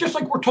is, it's just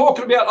like we're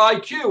talking about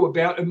IQ,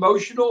 about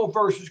emotional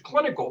versus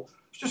clinical.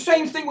 It's the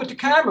same thing with the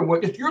camera.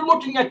 If you're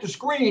looking at the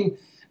screen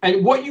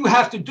and what you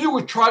have to do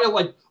is try to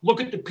like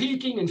look at the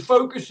peaking and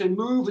focus and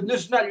move and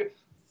this and that,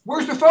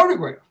 where's the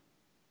photograph?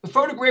 The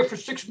photograph for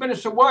 6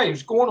 minutes away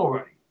is gone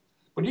already.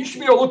 But you should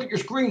be able to look at your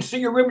screen, see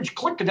your image,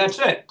 click, and that's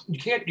it.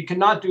 You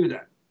cannot do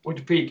that with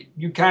the peaking.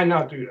 You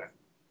cannot do that.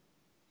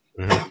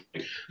 Mhm.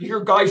 You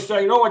hear guys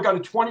saying, "Oh, I got a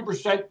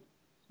 20%,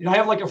 I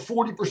have like a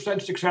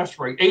 40% success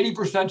rate,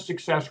 80%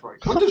 success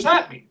rate." What does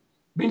that mean?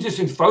 It means it's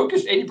in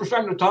focus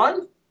 80% of the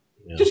time?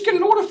 Yeah. Just get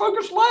an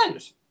autofocus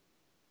lens.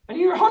 And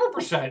you're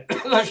 100%.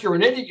 Unless you're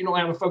an idiot, you don't know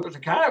how to focus a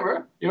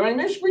camera. You know what I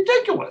mean? It's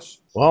ridiculous.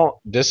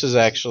 Well, this is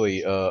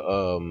actually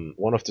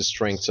one of the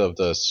strengths of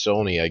the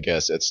Sony, I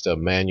guess. It's the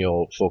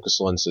manual focus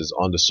lenses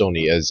on the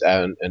Sony as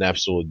an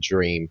absolute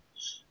dream.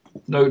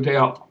 No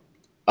doubt.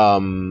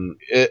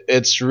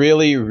 It's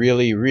really,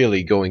 really,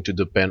 really going to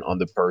depend on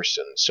the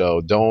person. So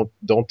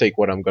don't take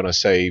what I'm gonna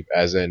say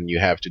as in you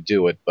have to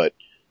do it. But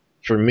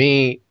for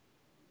me,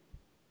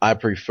 I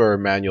prefer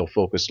manual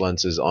focus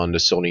lenses on the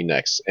Sony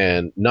Nex,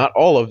 and not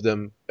all of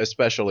them,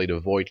 especially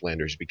the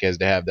Voigtlanders, because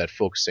they have that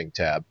focusing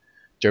tab.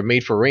 They're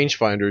made for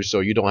rangefinders, so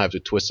you don't have to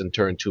twist and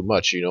turn too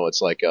much.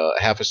 It's like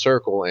half a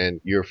circle,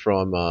 and you're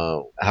from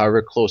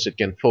however close it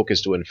can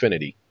focus to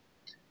infinity.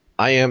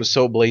 I am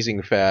so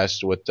blazing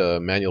fast with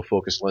the manual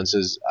focus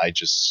lenses.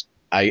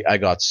 I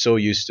got so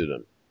used to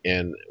them,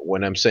 and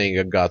when I'm saying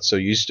I got so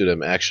used to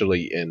them,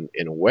 actually in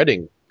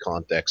wedding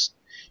context,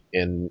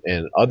 in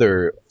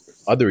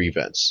other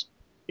events.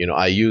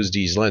 I use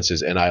these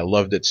lenses and I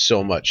loved it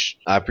so much.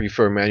 I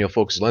prefer manual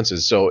focus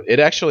lenses. So it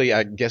actually,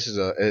 I guess,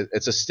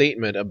 it's a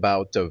statement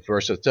about the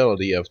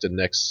versatility of the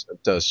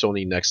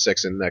Sony Nex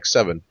 6 and Nex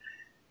 7.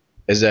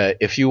 Is that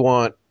if you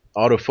want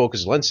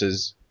autofocus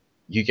lenses,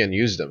 you can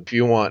use them. If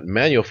you want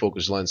manual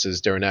focus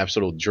lenses, they're an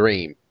absolute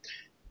dream,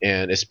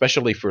 and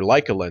especially for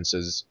Leica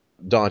lenses.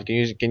 Don,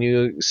 can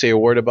you say a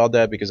word about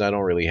that, because I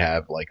don't really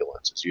have Leica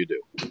lenses. You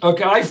do.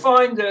 Okay, I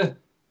find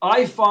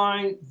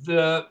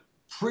the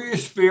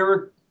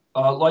prehistoric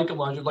Leica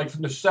lenses, like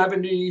from the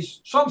 70s,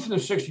 some from the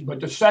 60s,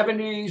 but the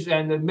 70s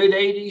and the mid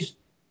 80s,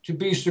 to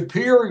be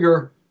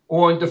superior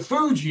on the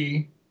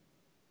Fuji.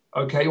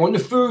 Okay, on the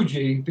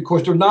Fuji,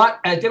 because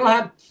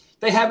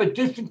they have a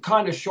different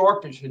kind of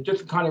sharpness and a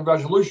different kind of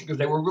resolution, because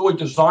they were really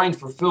designed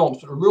for film.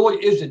 So there really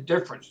is a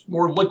difference,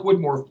 more liquid,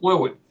 more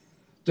fluid.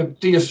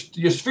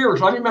 The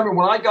spheres. I remember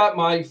when I got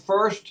my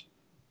first,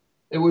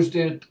 it was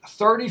the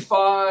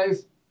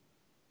 35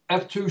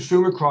 f2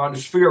 Summicron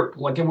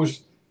spherical. Like, it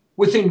was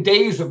within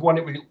days of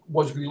when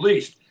was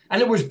released, and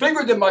it was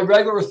bigger than my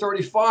regular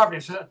 35.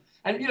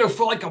 And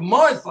for like a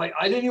month, I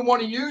didn't even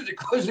want to use it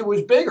because it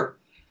was bigger.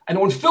 And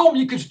on film,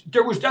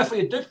 there was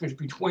definitely a difference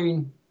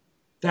between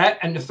that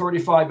and the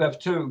 35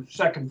 f2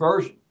 second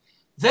version.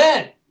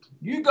 Then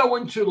you go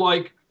into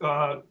like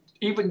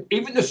even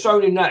the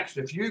Sony Nex.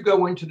 If you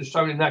go into the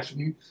Sony Nex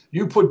and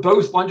you put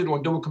both lenses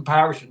on, do a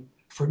comparison.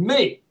 For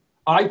me,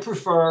 I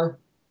prefer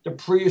the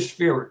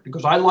Preaspheric,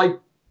 because I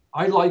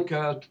like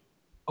a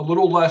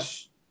little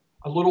less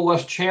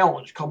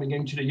challenge coming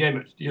into the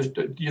image.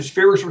 The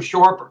spheres are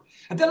sharper.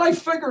 And then I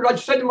figured, I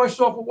said to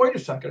myself, well, wait a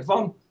second. If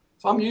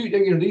I'm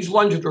using, these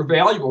lenses are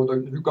valuable. They're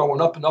going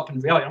up and up in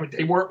value. I mean,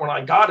 they weren't when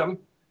I got them.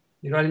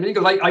 You know what I mean?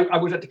 Because I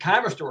was at the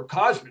camera store at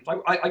Cosmos.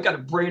 I got a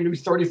brand new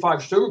 35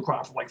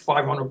 Summicron for like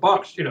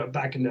 $500,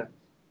 back in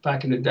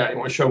the day. I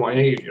want to show my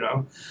age.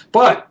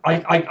 But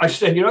I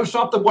said,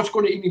 something, what's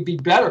going to even be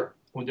better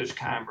on this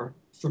camera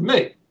for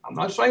me? I'm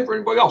not saying for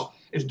anybody else,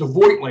 is the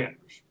Voigtlanders.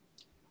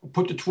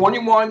 Put the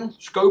 21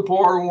 scope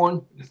R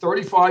on, the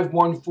 35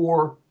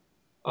 1.4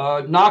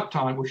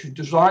 Nocton, which is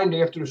designed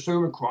after the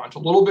Summicron. It's a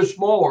little bit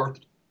smaller,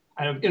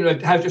 and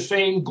it has the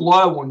same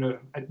glow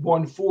at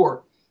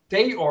 1.4.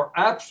 They are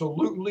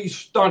absolutely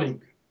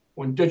stunning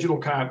on digital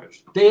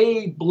cameras.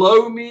 They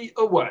blow me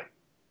away.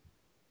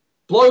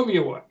 Blow me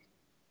away.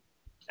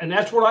 And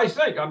that's what I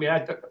think. I mean,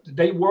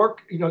 they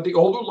work, the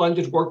older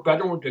lenses work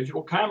better on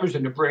digital cameras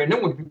than the brand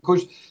new ones,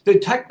 because the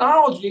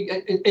technology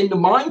and the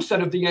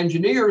mindset of the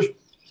engineers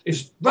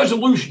is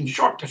resolution,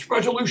 sharpness,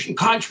 resolution,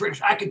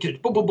 contrast, acoustics,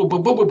 boom, boom, boom,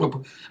 boom, boom, boom,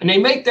 boom. And they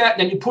make that,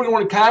 and then you put it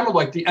on a camera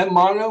like the M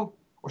Mono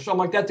or something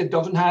like that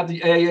doesn't have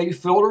the AA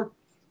filter.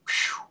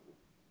 Whew.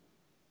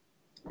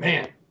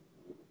 Man,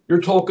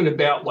 you're talking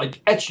about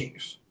like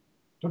etchings.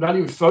 They're not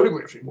even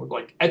photographs anymore,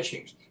 like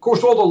etchings. Of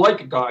course, all the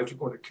Leica guys are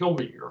going to kill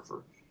me here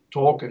for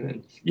talking.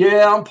 And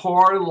yeah, I'm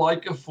part of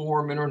Leica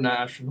Forum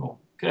International.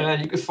 Okay,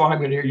 you can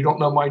find me there. You don't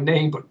know my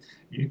name, but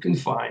you can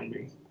find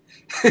me.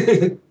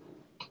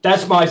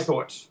 That's my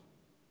thoughts.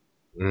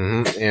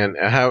 And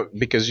how,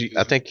 because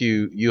I think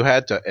you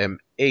had the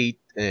M8,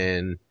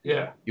 and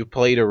Yeah, you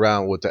played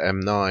around with the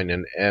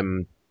M9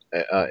 and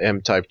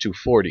M Type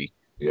 240.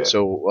 yeah.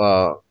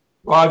 So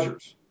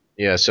Rogers.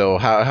 yeah, so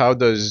how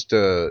does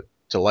the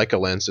Leica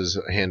lenses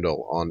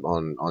handle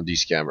on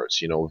these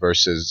cameras,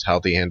 versus how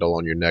they handle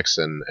on your Nex,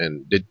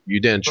 and you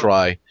didn't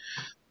try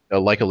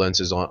Leica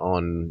lenses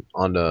on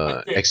I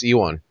the did.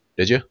 XE1,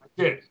 did you? I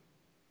did.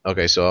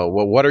 Okay, so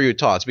what are your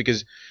thoughts?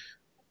 Because,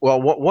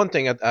 well, one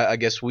thing I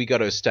guess we got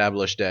to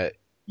establish that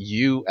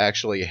you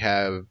actually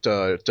have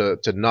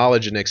the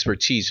knowledge and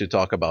expertise to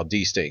talk about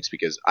these things,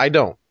 because I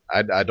don't.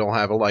 I don't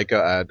have a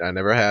Leica. I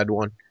never had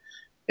one,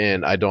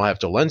 and I don't have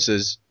the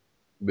lenses.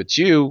 But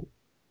you've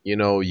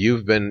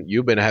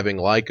been having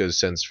Leicas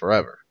since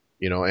forever.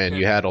 And Yeah,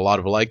 you had a lot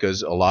of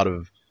Leicas, a lot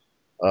of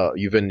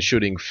you've been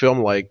shooting film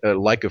like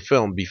Leica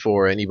film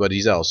before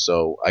anybody's else.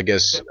 So I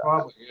guess, yeah,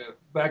 probably. Yeah,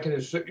 back in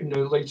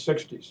the late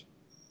 '60s.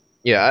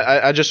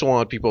 yeah, I just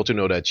want people to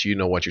know that you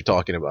know what you're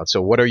talking about.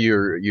 So what are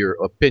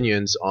your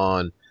opinions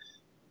on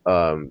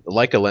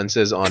Leica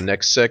lenses on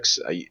Nex 6,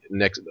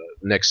 Nex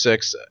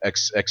 6,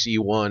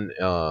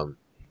 XE1,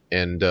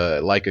 and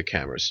Leica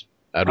cameras?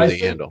 How do I they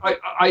think handle?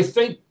 I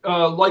think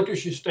Leica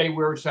should stay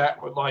where it's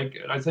at with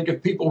Leica. And I think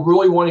if people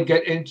really want to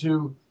get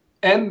into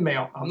M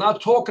mount, I'm not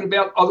talking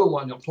about other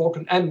ones. I'm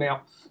talking M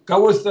mount.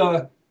 Go with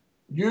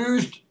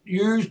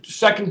used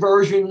second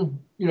version,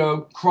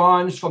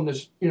 crons from the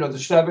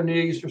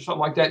 '70s or something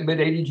like that, mid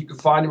 '80s. You can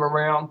find them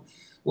around.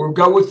 Or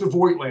go with the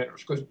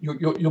Voigtlanders, because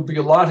you'll be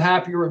a lot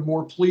happier and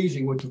more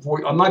pleasing with the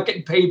Voight. I'm not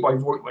getting paid by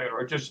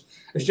Voigtlander.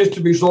 It's just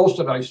the results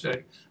that I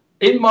say.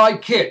 In my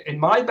kit, in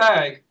my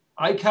bag,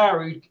 I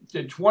carried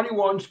the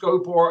 21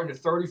 scope R and the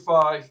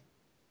 35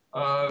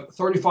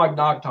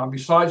 Nocton,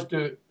 besides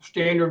the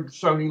standard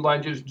Sony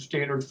lenses and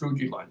standard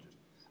Fuji lenses.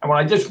 And when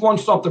I just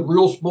want something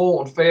real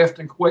small and fast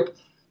and quick,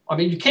 I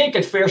mean, you can't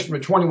get faster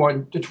than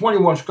the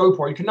 21 scope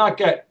R. You cannot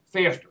get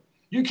faster.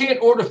 You can't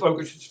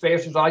autofocus as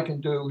fast as I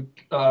can do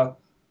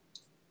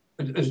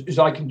as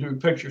I can do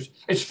pictures.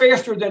 It's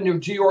faster than the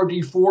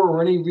GRD4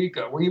 or any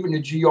Ricoh or even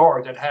the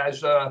GR that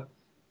has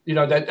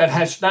that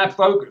has snap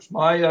focus.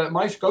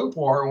 My scope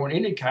wire on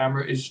any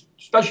camera is,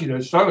 especially the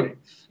Sony,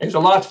 is a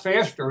lot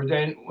faster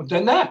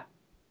than that.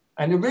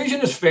 And the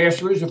reason it's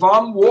faster is if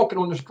I'm walking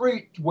on the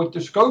street with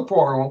the scope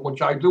wire on,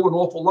 which I do an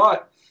awful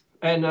lot,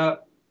 and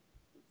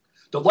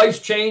the light's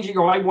changing,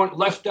 or I want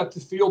less depth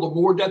of field or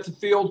more depth of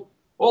field.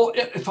 Well,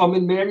 if I'm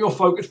in manual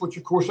focus, which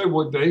of course I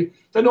would be,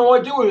 then all I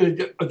do is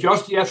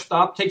adjust the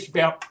f-stop. Takes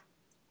about,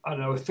 I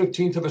don't know, a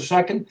 15th of a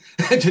second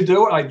to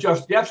do it. I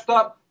adjust the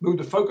f-stop, move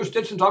the focus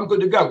distance, I'm good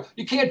to go.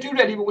 You can't do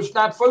that even with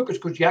snap focus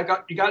because you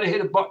got to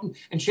hit a button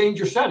and change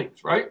your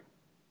settings, right?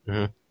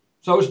 Mm-hmm.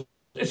 So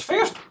it's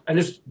fast and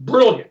it's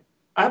brilliant,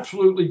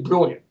 absolutely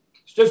brilliant.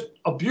 It's just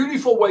a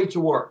beautiful way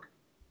to work.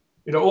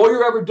 All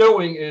you're ever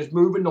doing is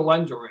moving the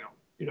lens around.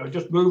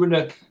 Just moving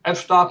the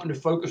f-stop and the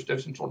focus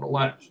distance on the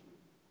lens.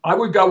 I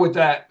would go with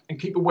that and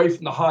keep away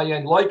from the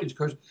high-end Leicas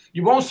because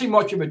you won't see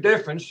much of a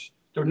difference.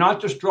 They're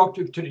not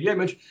destructive to the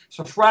image. It's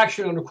a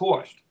fraction of the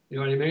cost. You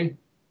know what I mean?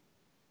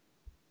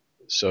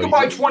 So you can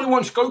buy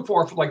 21 scope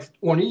wire for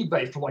on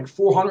eBay for like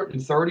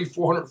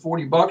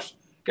 $440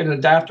 Get an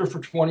adapter for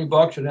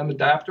 $20, an M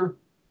adapter.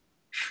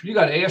 You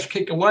got an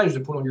ass-kicking lens to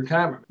put on your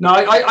camera. Now,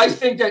 I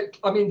think that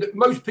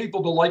most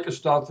people, the Leica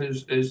stuff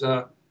is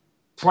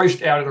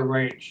priced out of the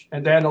range,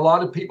 and then a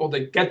lot of people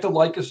that get the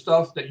Leica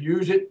stuff that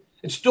use it,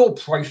 it's still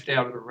priced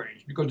out of the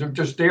range because they're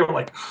just there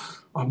like,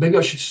 oh, maybe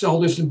I should sell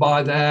this and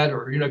buy that,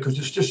 or because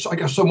it's just I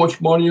got so much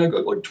money, I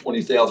got like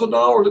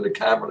 $20,000 in the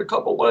camera and a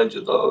couple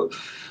lenses. I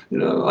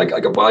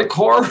could buy a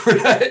car for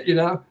that,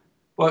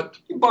 But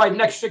you can buy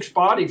Nex 6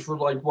 body for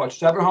like what,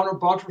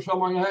 $700 or something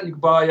like that. And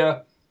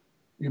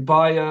you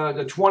buy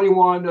the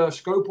 21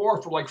 scope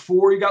wire for like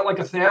 $4. You got like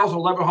 1,000,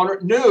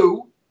 1,100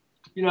 new.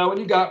 And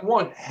you got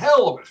one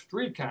hell of a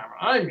street camera.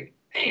 I mean,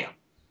 damn,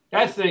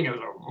 that thing is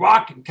a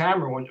rocking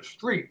camera on the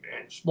street,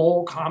 man.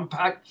 Small,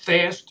 compact,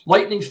 fast,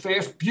 lightning's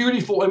fast,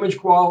 beautiful image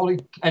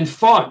quality, and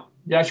fun.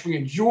 You actually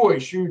enjoy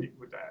shooting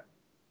with that.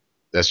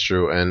 That's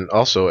true, and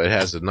also it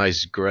has a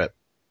nice grip.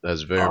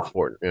 That's very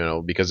important,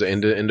 because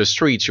in the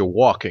streets you're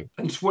walking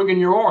and swinging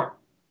your arm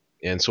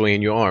and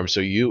swinging your arm, so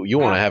you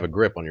want to have a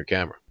grip on your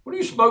camera. What are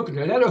you smoking?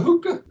 Is that a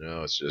hookah?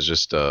 No, it's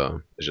just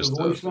a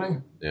voice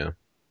thing. Yeah.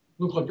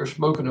 Look like they're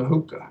smoking a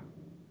hookah.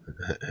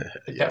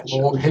 Yeah, that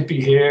long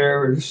hippie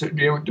hair and sitting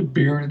there with the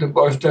beard and the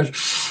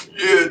mustache.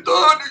 Yeah,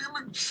 Don,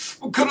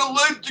 what kind of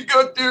legs you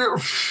got there?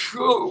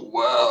 Oh,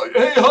 wow.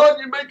 Hey,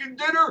 hon, you making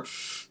dinner?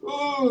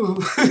 Oh.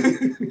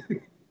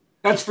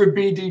 That's for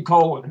BD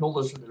Cohen. He'll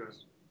listen to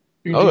this.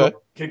 BD Okay.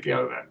 will kick you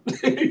out of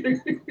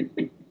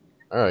that.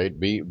 All right,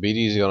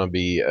 BD is gonna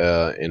be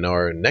in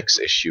our next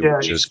issue, Yeah,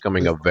 which is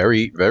coming up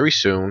very very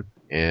soon,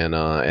 and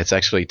it's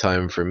actually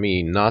time for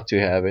me not to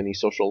have any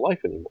social life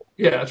anymore.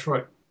 Yeah, that's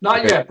right.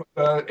 Not yet,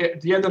 but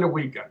at the end of the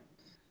weekend.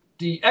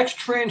 The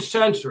X-Trans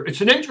sensor,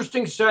 it's an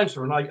interesting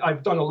sensor, and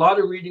I've done a lot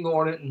of reading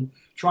on it and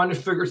trying to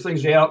figure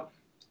things out.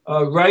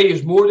 Ray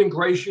is more than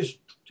gracious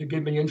to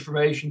give me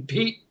information.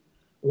 Pete,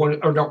 when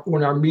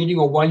our meeting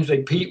on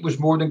Wednesday, Pete was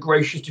more than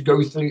gracious to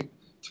go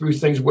through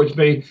things with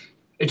me.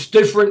 It's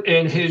different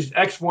in his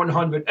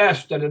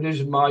X100S than it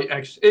is in my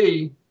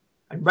XE.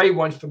 And Ray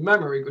wants from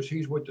memory because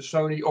he's with the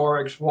Sony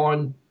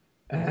RX1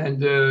 and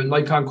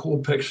Nikon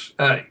Coolpix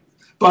A.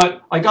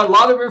 But I got a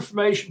lot of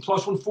information,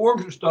 plus on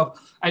forums and stuff.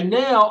 And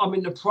now I'm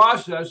in the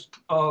process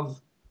of,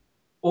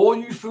 all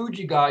you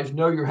Fuji guys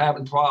know you're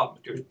having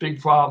problems. There's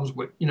big problems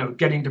with,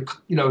 getting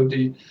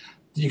the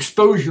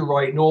exposure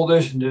right and all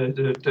this, and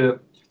the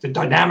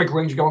dynamic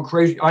range going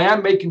crazy. I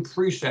am making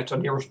presets,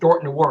 and they're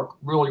starting to work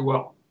really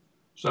well.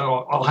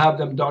 So I'll have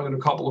them done in a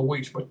couple of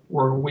weeks,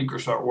 or a week or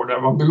so, or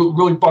whatever. I'm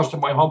really busting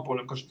my hump on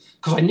them because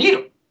I need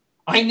them.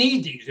 I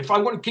need these. If I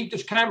want to keep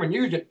this camera and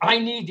use it, I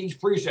need these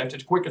presets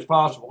as quick as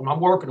possible, and I'm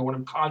working on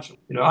them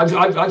constantly.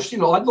 I've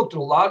seen. I've looked at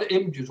a lot of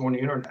images on the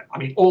internet. I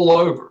mean, all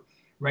over.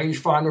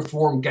 Rangefinder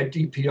forum, Get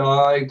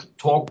DPI,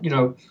 Talk,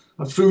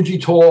 a Fuji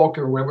Talk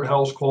or whatever the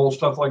hell it's called,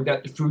 stuff like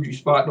that. The Fuji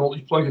Spot and all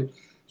these places.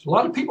 There's a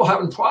lot of people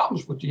having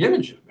problems with the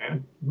images,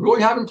 man.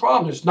 Really having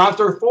problems. It's not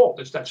their fault.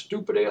 It's that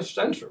stupid ass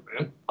sensor,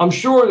 man. I'm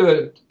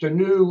sure the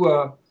new.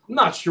 I'm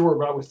not sure,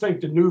 but I would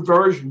think the new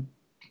version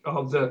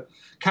of the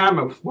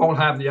camera won't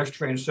have the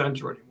X-Trans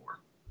sensor anymore,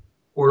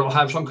 or it'll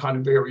have some kind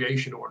of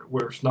variation on it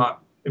where it's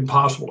not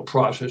impossible to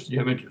process the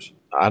images.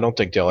 I don't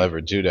think they'll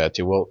ever do that.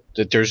 Well,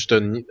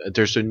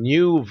 there's a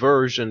new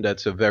version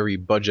that's a very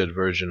budget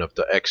version of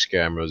the X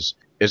cameras.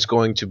 It's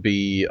going to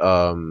be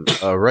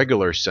a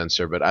regular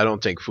sensor, but I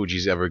don't think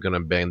Fuji's ever going to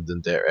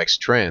abandon their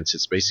X-Trans.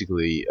 It's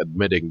basically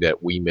admitting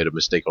that we made a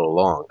mistake all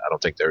along. I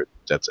don't think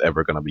that's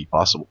ever going to be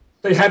possible.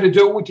 They had to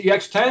do it with the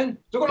X10.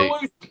 They're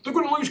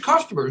going to lose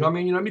customers. I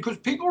mean, because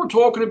people are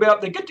talking about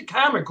they get the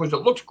camera because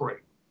it looks great.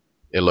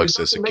 It looks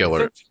as a killer.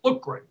 Things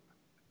look great.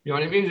 You know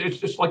what I mean? It's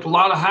just like a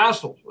lot of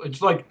hassle.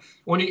 It's like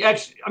when the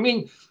X. I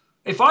mean,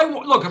 if I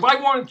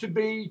wanted to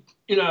be,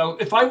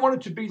 if I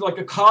wanted to be like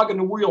a cog in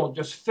the wheel and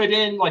just fit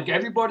in like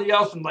everybody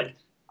else, and like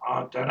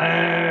and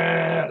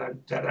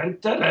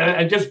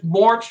just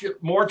march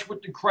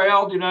with the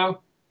crowd, you know.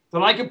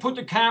 Then I can put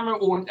the camera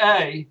on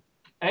A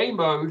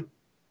mode,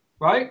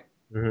 right,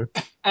 Hmm.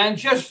 and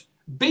just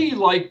be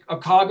like a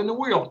cog in the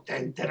wheel.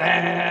 Dun, dun,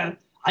 dun.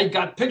 I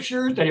got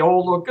pictures. They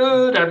all look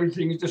good.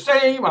 Everything is the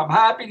same. I'm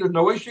happy. There's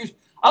no issues.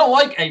 I don't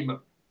like A mode.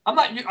 I'm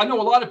not. I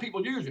know a lot of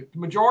people use it. The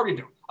majority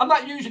do. I'm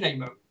not using A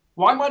mode.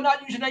 Why am I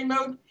not using A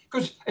mode?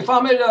 Because if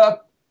I'm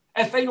at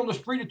F8 on the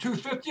street at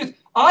 250th,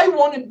 I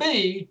want to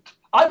be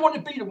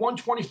the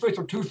 125th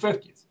or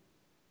 250th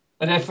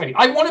at F8.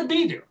 I want to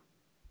be there.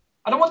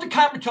 I don't want the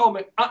camera telling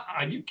me,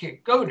 you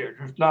can't go there.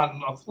 There's not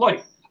enough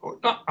light. Or,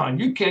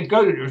 you can't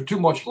go there. There's too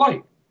much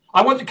light.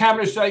 I want the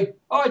camera to say,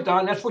 all right,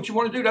 Don, that's what you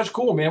want to do. That's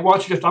cool, man.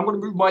 Watch this. I'm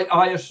going to move my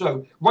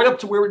ISO right up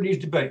to where it needs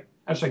to be.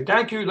 I say,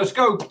 thank you. Let's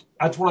go.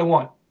 That's what I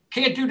want.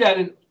 Can't do that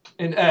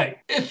in A.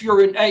 If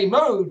you're in A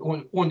mode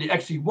on the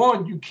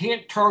XE1, you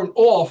can't turn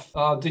off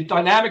the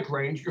dynamic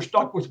range. You're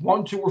stuck with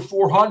 1, 2, or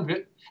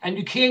 400, and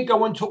you can't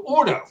go into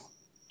auto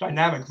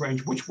dynamic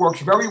range, which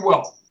works very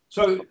well.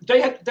 So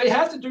they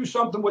have to do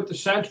something with the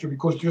sensor,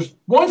 because there's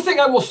one thing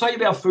I will say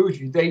about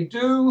Fuji. They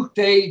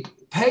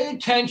pay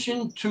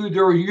attention to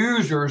their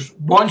users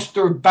once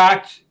they're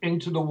backed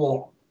into the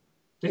wall.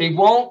 They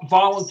won't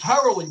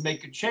voluntarily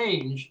make a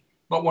change,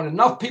 but when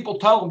enough people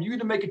tell them you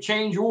either make a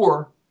change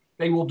or,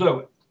 they will do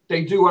it.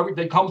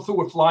 They come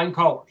through with flying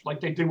colors, like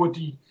they did with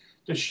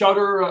the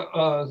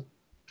shutter,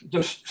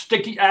 the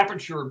sticky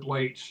aperture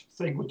blades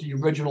thing with the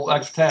original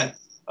X10.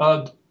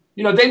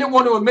 They didn't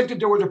want to admit that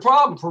there was a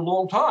problem for a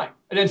long time.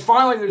 And then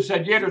finally they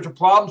said, yeah, there's a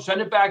problem.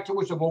 Send it back to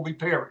us and we'll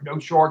repair it. No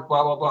charge,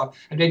 blah, blah, blah.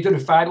 And they did a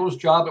fabulous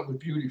job. It was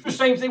beautiful. The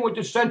same thing with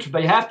the sensor.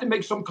 They have to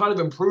make some kind of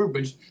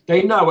improvements.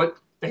 They know it.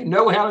 They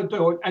know how to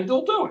do it, and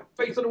they'll do it.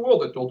 Faith in the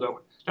world that they'll do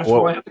it. That's why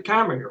I What have the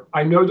camera here.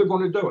 I know they're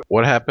going to do it.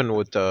 what happened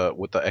with the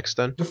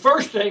X10? The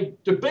first thing,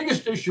 the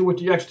biggest issue with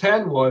the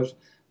X10 was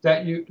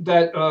that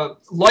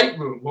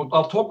Lightroom. Well,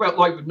 I'll talk about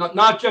Lightroom,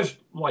 not just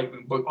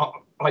Lightroom, but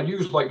I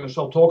use Lightroom,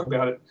 so I'll talk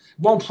about it.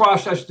 Won't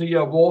process the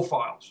raw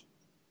files.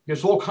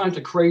 There's all kinds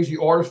of crazy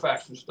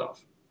artifacts and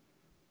stuff.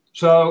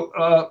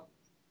 So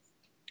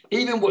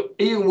even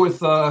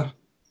with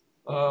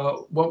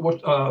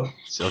what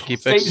Silky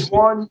phase Pix?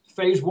 one,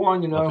 phase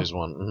one, Oh, phase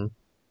one.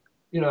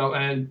 Hmm.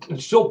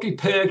 and Silky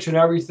Picks and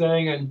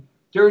everything. And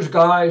there's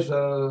guys.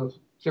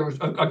 There was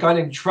a guy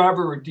named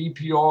Trevor at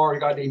DPR, a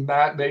guy named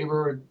Matt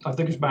Maver, I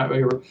think it's Matt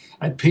Maver,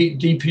 and Pete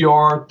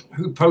DPR,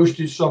 who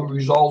posted some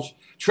results.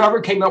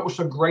 Trevor came up with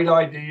some great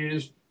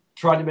ideas,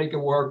 tried to make it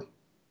work.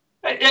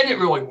 And it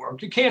really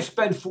worked. You can't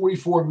spend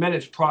 44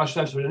 minutes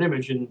processing an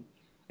image and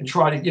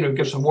try to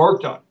get some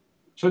work done.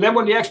 So then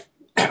when the X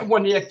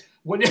when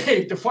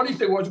the funny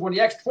thing was when the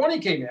X20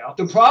 came out,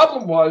 the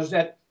problem was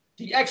that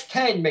the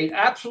X10 made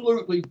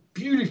absolutely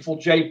beautiful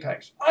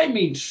JPEGs. I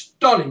mean,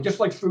 stunning,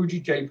 just like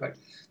Fuji JPEGs.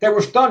 They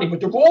were stunning,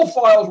 but the raw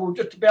files were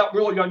just about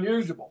really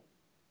unusable.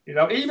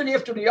 Even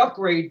after the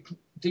update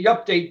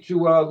to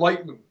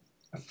Lightroom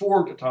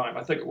 4 at the time,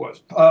 I think it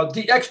was.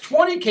 The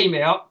X20 came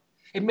out.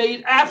 It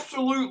made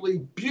absolutely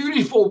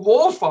beautiful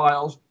raw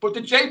files, but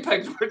the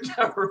JPEGs were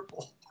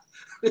terrible.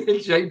 The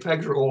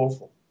JPEGs were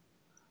awful.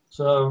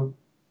 So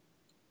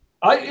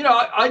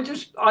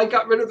I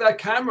got rid of that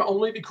camera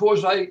only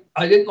because I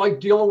didn't like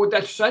dealing with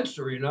that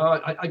sensor.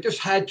 I just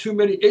had too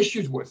many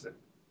issues with it.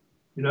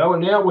 And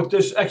now with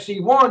this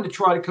XE1 to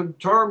try to come to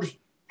terms,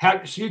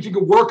 see if you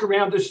can work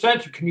around this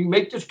sensor. Can you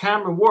make this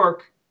camera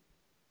work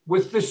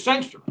with this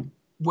sensor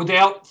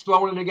without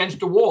throwing it against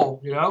the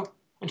wall?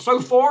 And so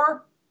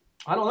far,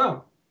 I don't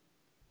know.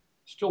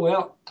 Still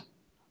out.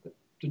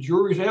 The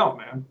jury's out,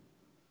 man.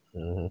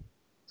 Hmm.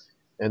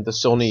 And the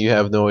Sony, you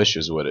have no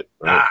issues with it,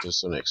 right? Ah,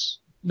 The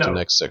no,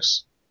 next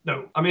 6.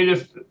 no. I mean,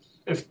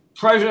 if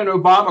President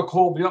Obama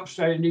called me up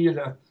saying he needed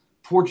a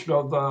portrait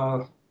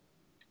of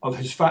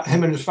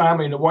him and his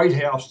family in the White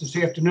House this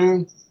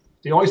afternoon,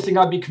 the only thing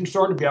I'd be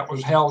concerned about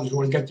was how I was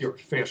going to get there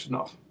fast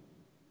enough.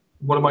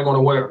 What am I going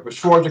to wear? As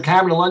far as the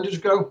camera lenses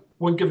go,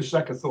 wouldn't give a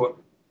second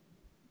thought.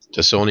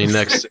 The Sony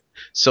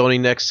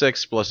Next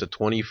 6 plus a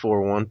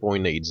 24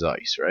 1.8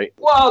 Zeiss, right?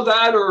 Well,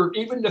 that or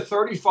even the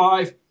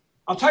 35.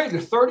 I'll tell you,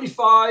 the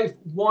 35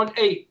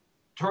 1.8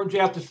 turns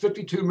out to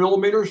 52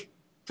 millimeters.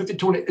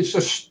 52. It's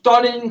a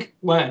stunning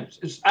lens.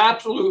 It's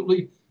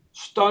absolutely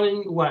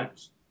stunning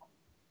lens.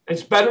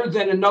 It's better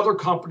than another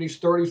company's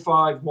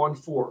 35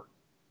 1.4.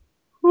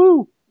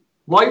 Woo.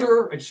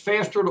 Lighter, it's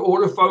faster to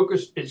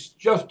autofocus. It's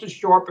just as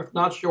sharp, if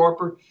not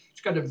sharper.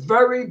 It's got a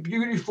very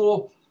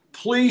beautiful,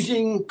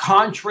 pleasing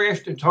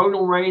contrast and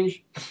tonal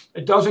range.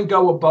 It doesn't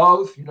go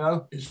above.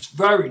 It's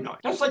very nice.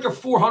 That's like a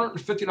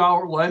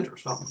 $450 lens or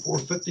something.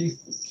 450.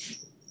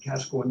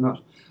 Cat's going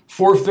nuts.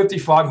 450,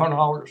 $500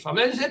 or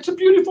something. It's a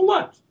beautiful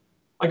lens.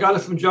 I got it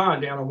from John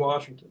down in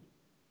Washington.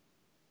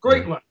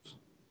 Great Mm. lens.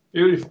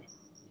 Beautiful.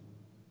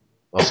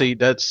 Well, see,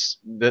 that's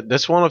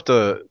one of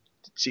the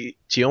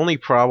only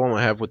problem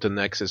I have with the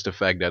Next is the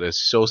fact that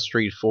it's so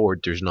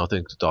straightforward. There's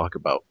nothing to talk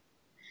about.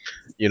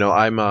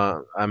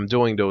 I'm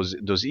doing those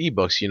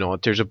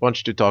ebooks. There's a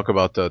bunch to talk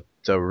about the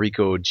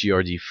Ricoh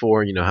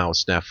GRD4. How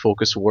snap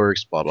focus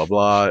works, blah blah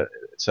blah,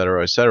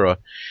 etc. etc.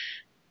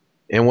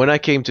 And when I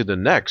came to the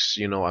Nex,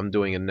 I'm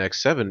doing a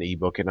Nex 7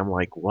 ebook, and I'm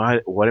like,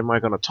 what am I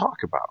going to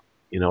talk about?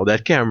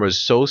 That camera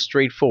is so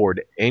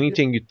straightforward.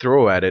 Anything you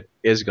throw at it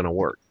is going to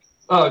work.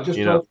 Oh, just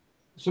You know,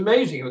 it's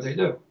amazing what they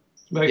do.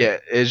 It's amazing. yeah,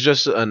 it's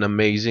just an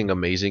amazing,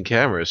 amazing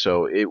camera.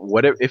 So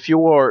if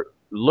you are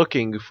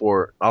looking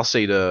for, I'll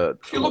say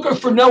If you're looking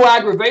for no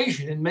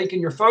aggravation in making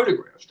your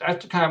photographs,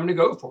 that's the camera to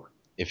go for.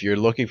 if you're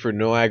looking for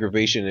no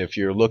aggravation, if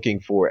you're looking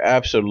for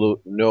absolute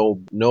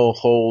no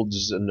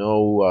holds,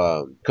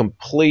 no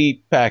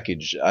complete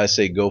package, I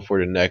say go for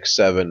the Nex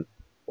 7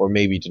 or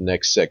maybe the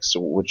Nex 6,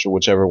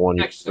 whichever one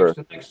you Next six, prefer.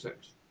 the next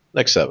six.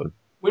 Nex 7.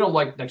 We don't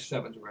like next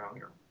sevens around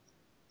here.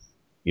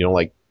 You don't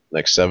like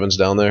Nex 7s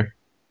down there?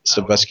 It's I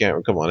the don't know. best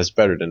camera. Come on, it's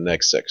better than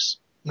Nex 6.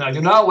 Now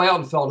you're not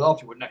allowed in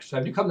Philadelphia with next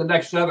seven. You come to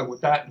next seven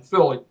with that in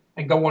Philly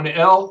and go on the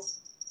L,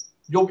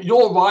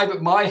 you'll arrive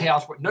at my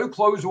house with no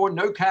clothes on,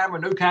 no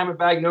camera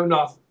bag, no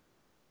nothing.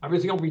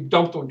 Everything will be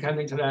dumped on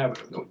Kennington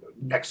Avenue. No,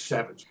 next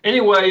sevens.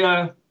 Anyway,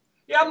 yeah,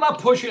 I'm not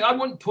pushing. I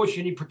wouldn't push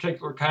any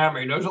particular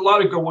camera. There's a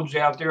lot of good ones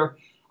out there.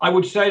 I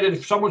would say that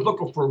if someone's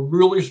looking for a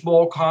really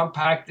small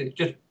compact that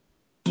just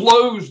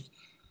blows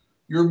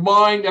your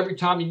mind every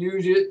time you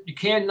use it, you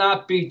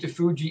cannot beat the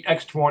Fuji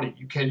X20.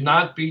 You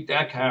cannot beat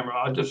that camera.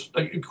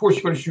 Of course,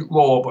 you're going to shoot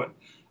RAW, but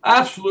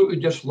absolutely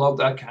just love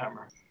that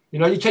camera.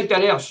 You take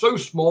that out, so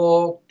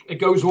small. It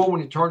goes on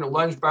when you turn the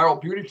lens barrel.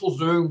 Beautiful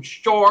zoom,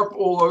 sharp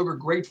all over,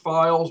 great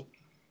files.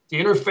 The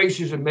interface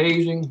is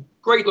amazing.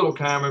 Great little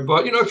camera.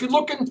 But if you're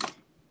looking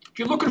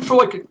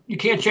for you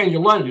can't change the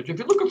lenses. If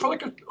you're looking for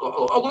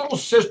a little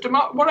system,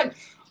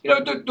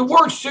 the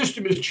word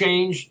system has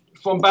changed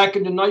from back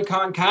in the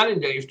Nikon Canon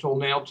days till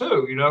now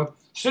too.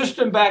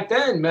 System back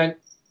then meant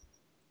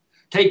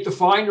take the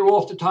finder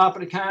off the top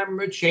of the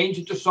camera, change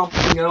it to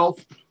something else,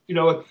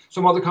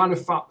 some other kind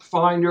of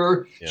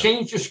finder, Yeah.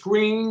 change the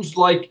screens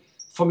like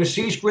from a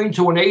C screen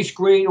to an A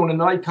screen on a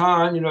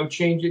Nikon,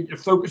 change it to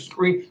focus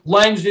screen,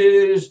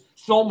 lenses,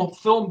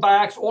 film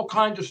backs, all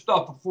kinds of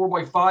stuff, a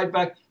 4x5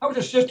 back. That was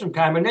a system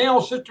camera. Now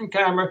a system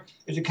camera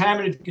is a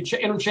camera that can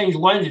interchange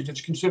lenses.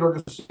 It's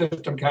considered a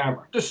system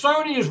camera. The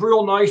Sony is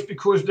real nice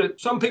because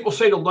some people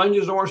say the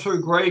lenses aren't so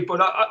great, but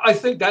I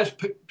think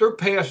they're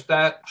past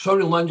that.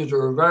 Sony lenses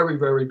are very,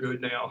 very good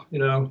now.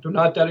 They're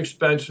not that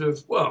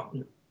expensive. Well,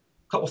 a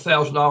couple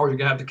 $1,000 you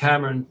can have the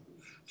camera and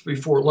 3,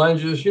 4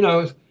 lenses.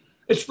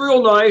 It's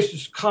real nice.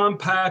 It's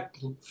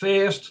compact,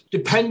 fast,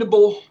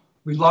 dependable,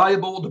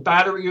 reliable. The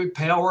battery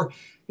power.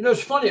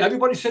 It's funny.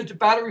 Everybody says the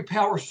battery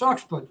power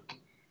sucks, but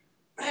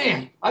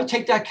man, I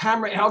take that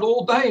camera out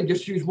all day and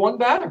just use one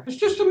battery. It's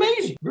just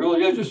amazing. It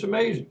really is just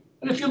amazing.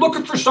 And if you're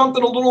looking for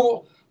something a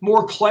little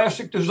more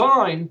classic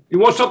design, you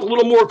want something a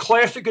little more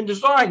classic in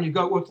design, you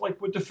go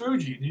with the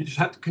Fuji. You just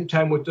have to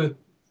contend with the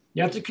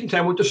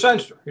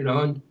sensor,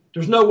 and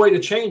there's no way to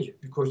change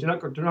it because they're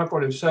not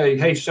going to say,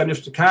 hey, send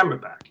us the camera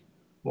back.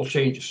 We'll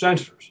change the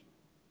sensors,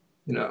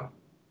 you know.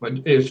 But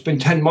it's been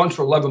 10 months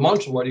or 11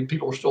 months already.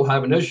 People are still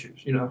having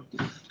issues,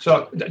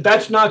 So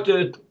that's not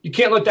you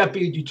can't let that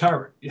be a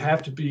deterrent. You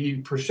have to be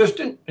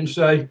persistent and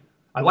say,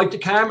 I like the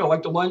camera, I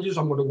like the lenses,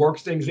 I'm going to work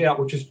things out,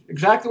 which is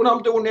exactly what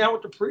I'm doing now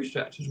with the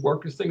presets, is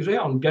working things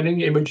out and getting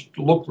the image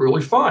to look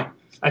really fine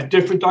at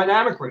different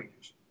dynamic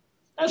ranges.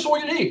 That's all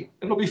you need.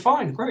 It'll be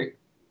fine, great.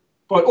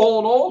 But all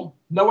in all,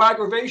 no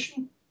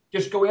aggravation.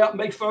 Just go out and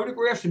make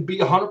photographs and be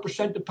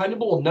 100%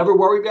 dependable and never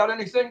worry about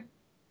anything.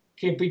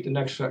 Can't beat the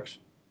next six.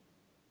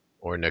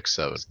 Or Nex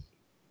 7.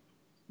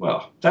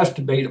 Well, that's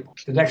debatable.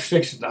 The next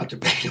six is not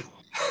debatable.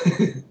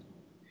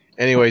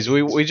 Anyways,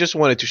 we just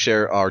wanted to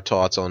share our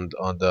thoughts on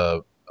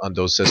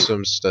those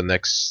systems, the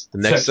Nex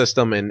Six.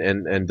 system and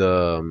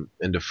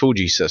the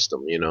Fuji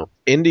system.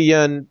 In the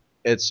end,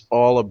 it's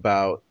all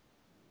about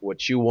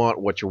what you want,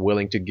 what you're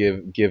willing to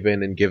give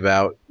in and give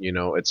out.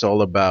 It's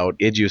all about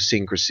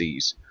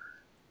idiosyncrasies.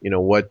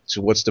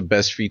 What's the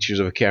best features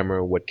of a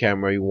camera, what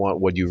camera you want,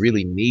 what you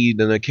really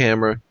need in a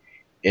camera,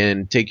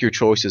 and take your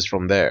choices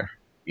from there.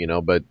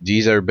 But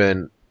these have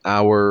been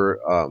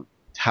our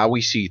how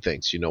we see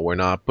things. We're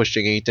not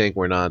pushing anything.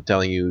 We're not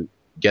telling you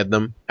get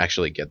them.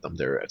 Actually, get them.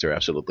 They're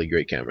absolutely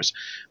great cameras.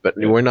 But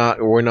Yeah. we're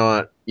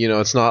not.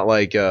 It's not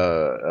like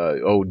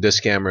oh, this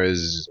camera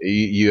is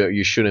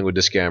you're shooting with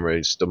this camera.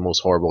 It's the most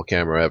horrible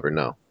camera ever.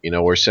 No.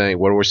 We're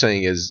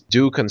saying is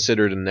do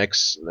consider the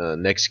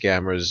next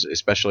cameras,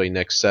 especially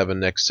Nex 7,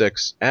 Nex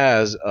 6,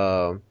 as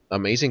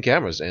amazing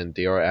cameras, and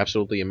they are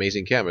absolutely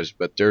amazing cameras.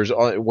 But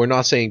we're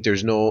not saying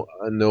there's no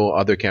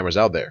other cameras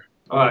out there.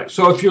 All right.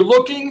 So if you're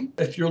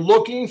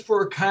looking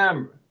for a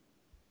camera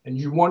and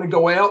you want to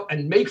go out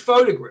and make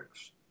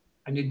photographs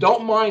and you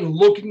don't mind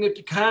looking at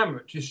the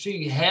camera to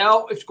see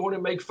how it's going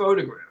to make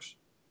photographs,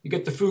 you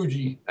get the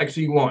Fuji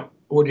XE1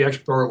 or the X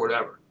Pro or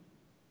whatever.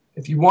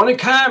 If you want a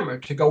camera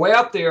to go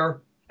out there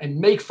and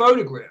make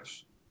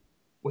photographs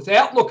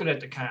without looking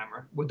at the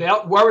camera,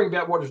 without worrying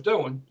about what it's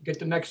doing, you get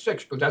the Nex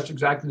 6 because that's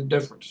exactly the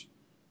difference.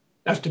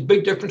 That's the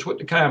big difference with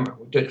the camera.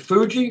 With the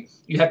Fuji,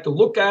 you have to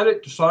look at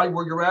it, decide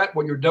where you're at,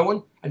 what you're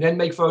doing, and then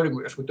make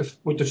photographs. With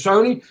the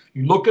Sony,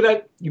 you look at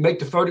it, you make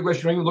the photographs,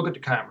 you don't even look at the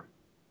camera.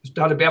 It's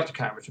not about the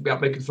camera. It's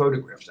about making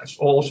photographs. That's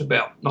all it's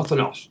about. Nothing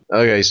else.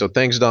 Okay, so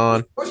thanks,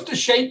 Don. What's the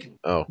shaking?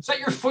 Oh, Is that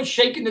your foot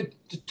shaking the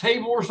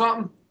table or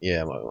something?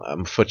 yeah,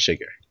 I'm a foot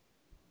shaker.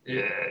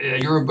 Yeah, yeah,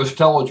 you're a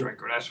Bustelo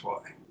drinker. That's why.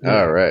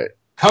 All right.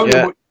 Conan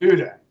Yeah, wouldn't do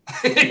that.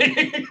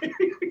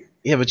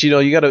 yeah, but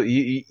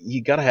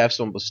you gotta have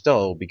some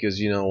Bustelo because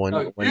when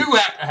No, when you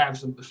have to have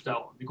some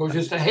Bustelo because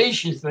it's a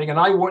Haitian thing, and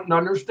I wouldn't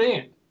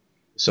understand.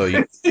 so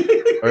you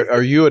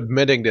are you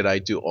admitting that I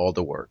do all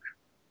the work?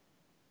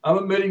 I'm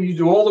admitting you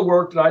do all the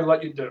work that I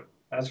let you do.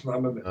 That's what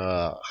I'm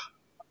admitting.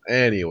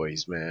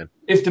 Anyways, man.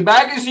 If the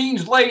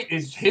magazine's late,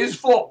 it's his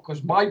fault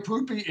because my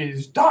poopy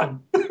is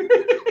done.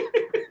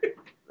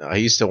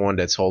 He's the one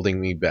that's holding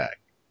me back.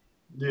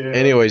 Yeah.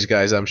 Anyways,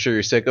 guys, I'm sure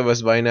you're sick of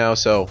us by now.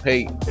 So,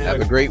 hey, have a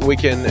Yeah. great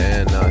weekend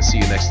and see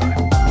you next time.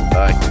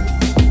 Bye.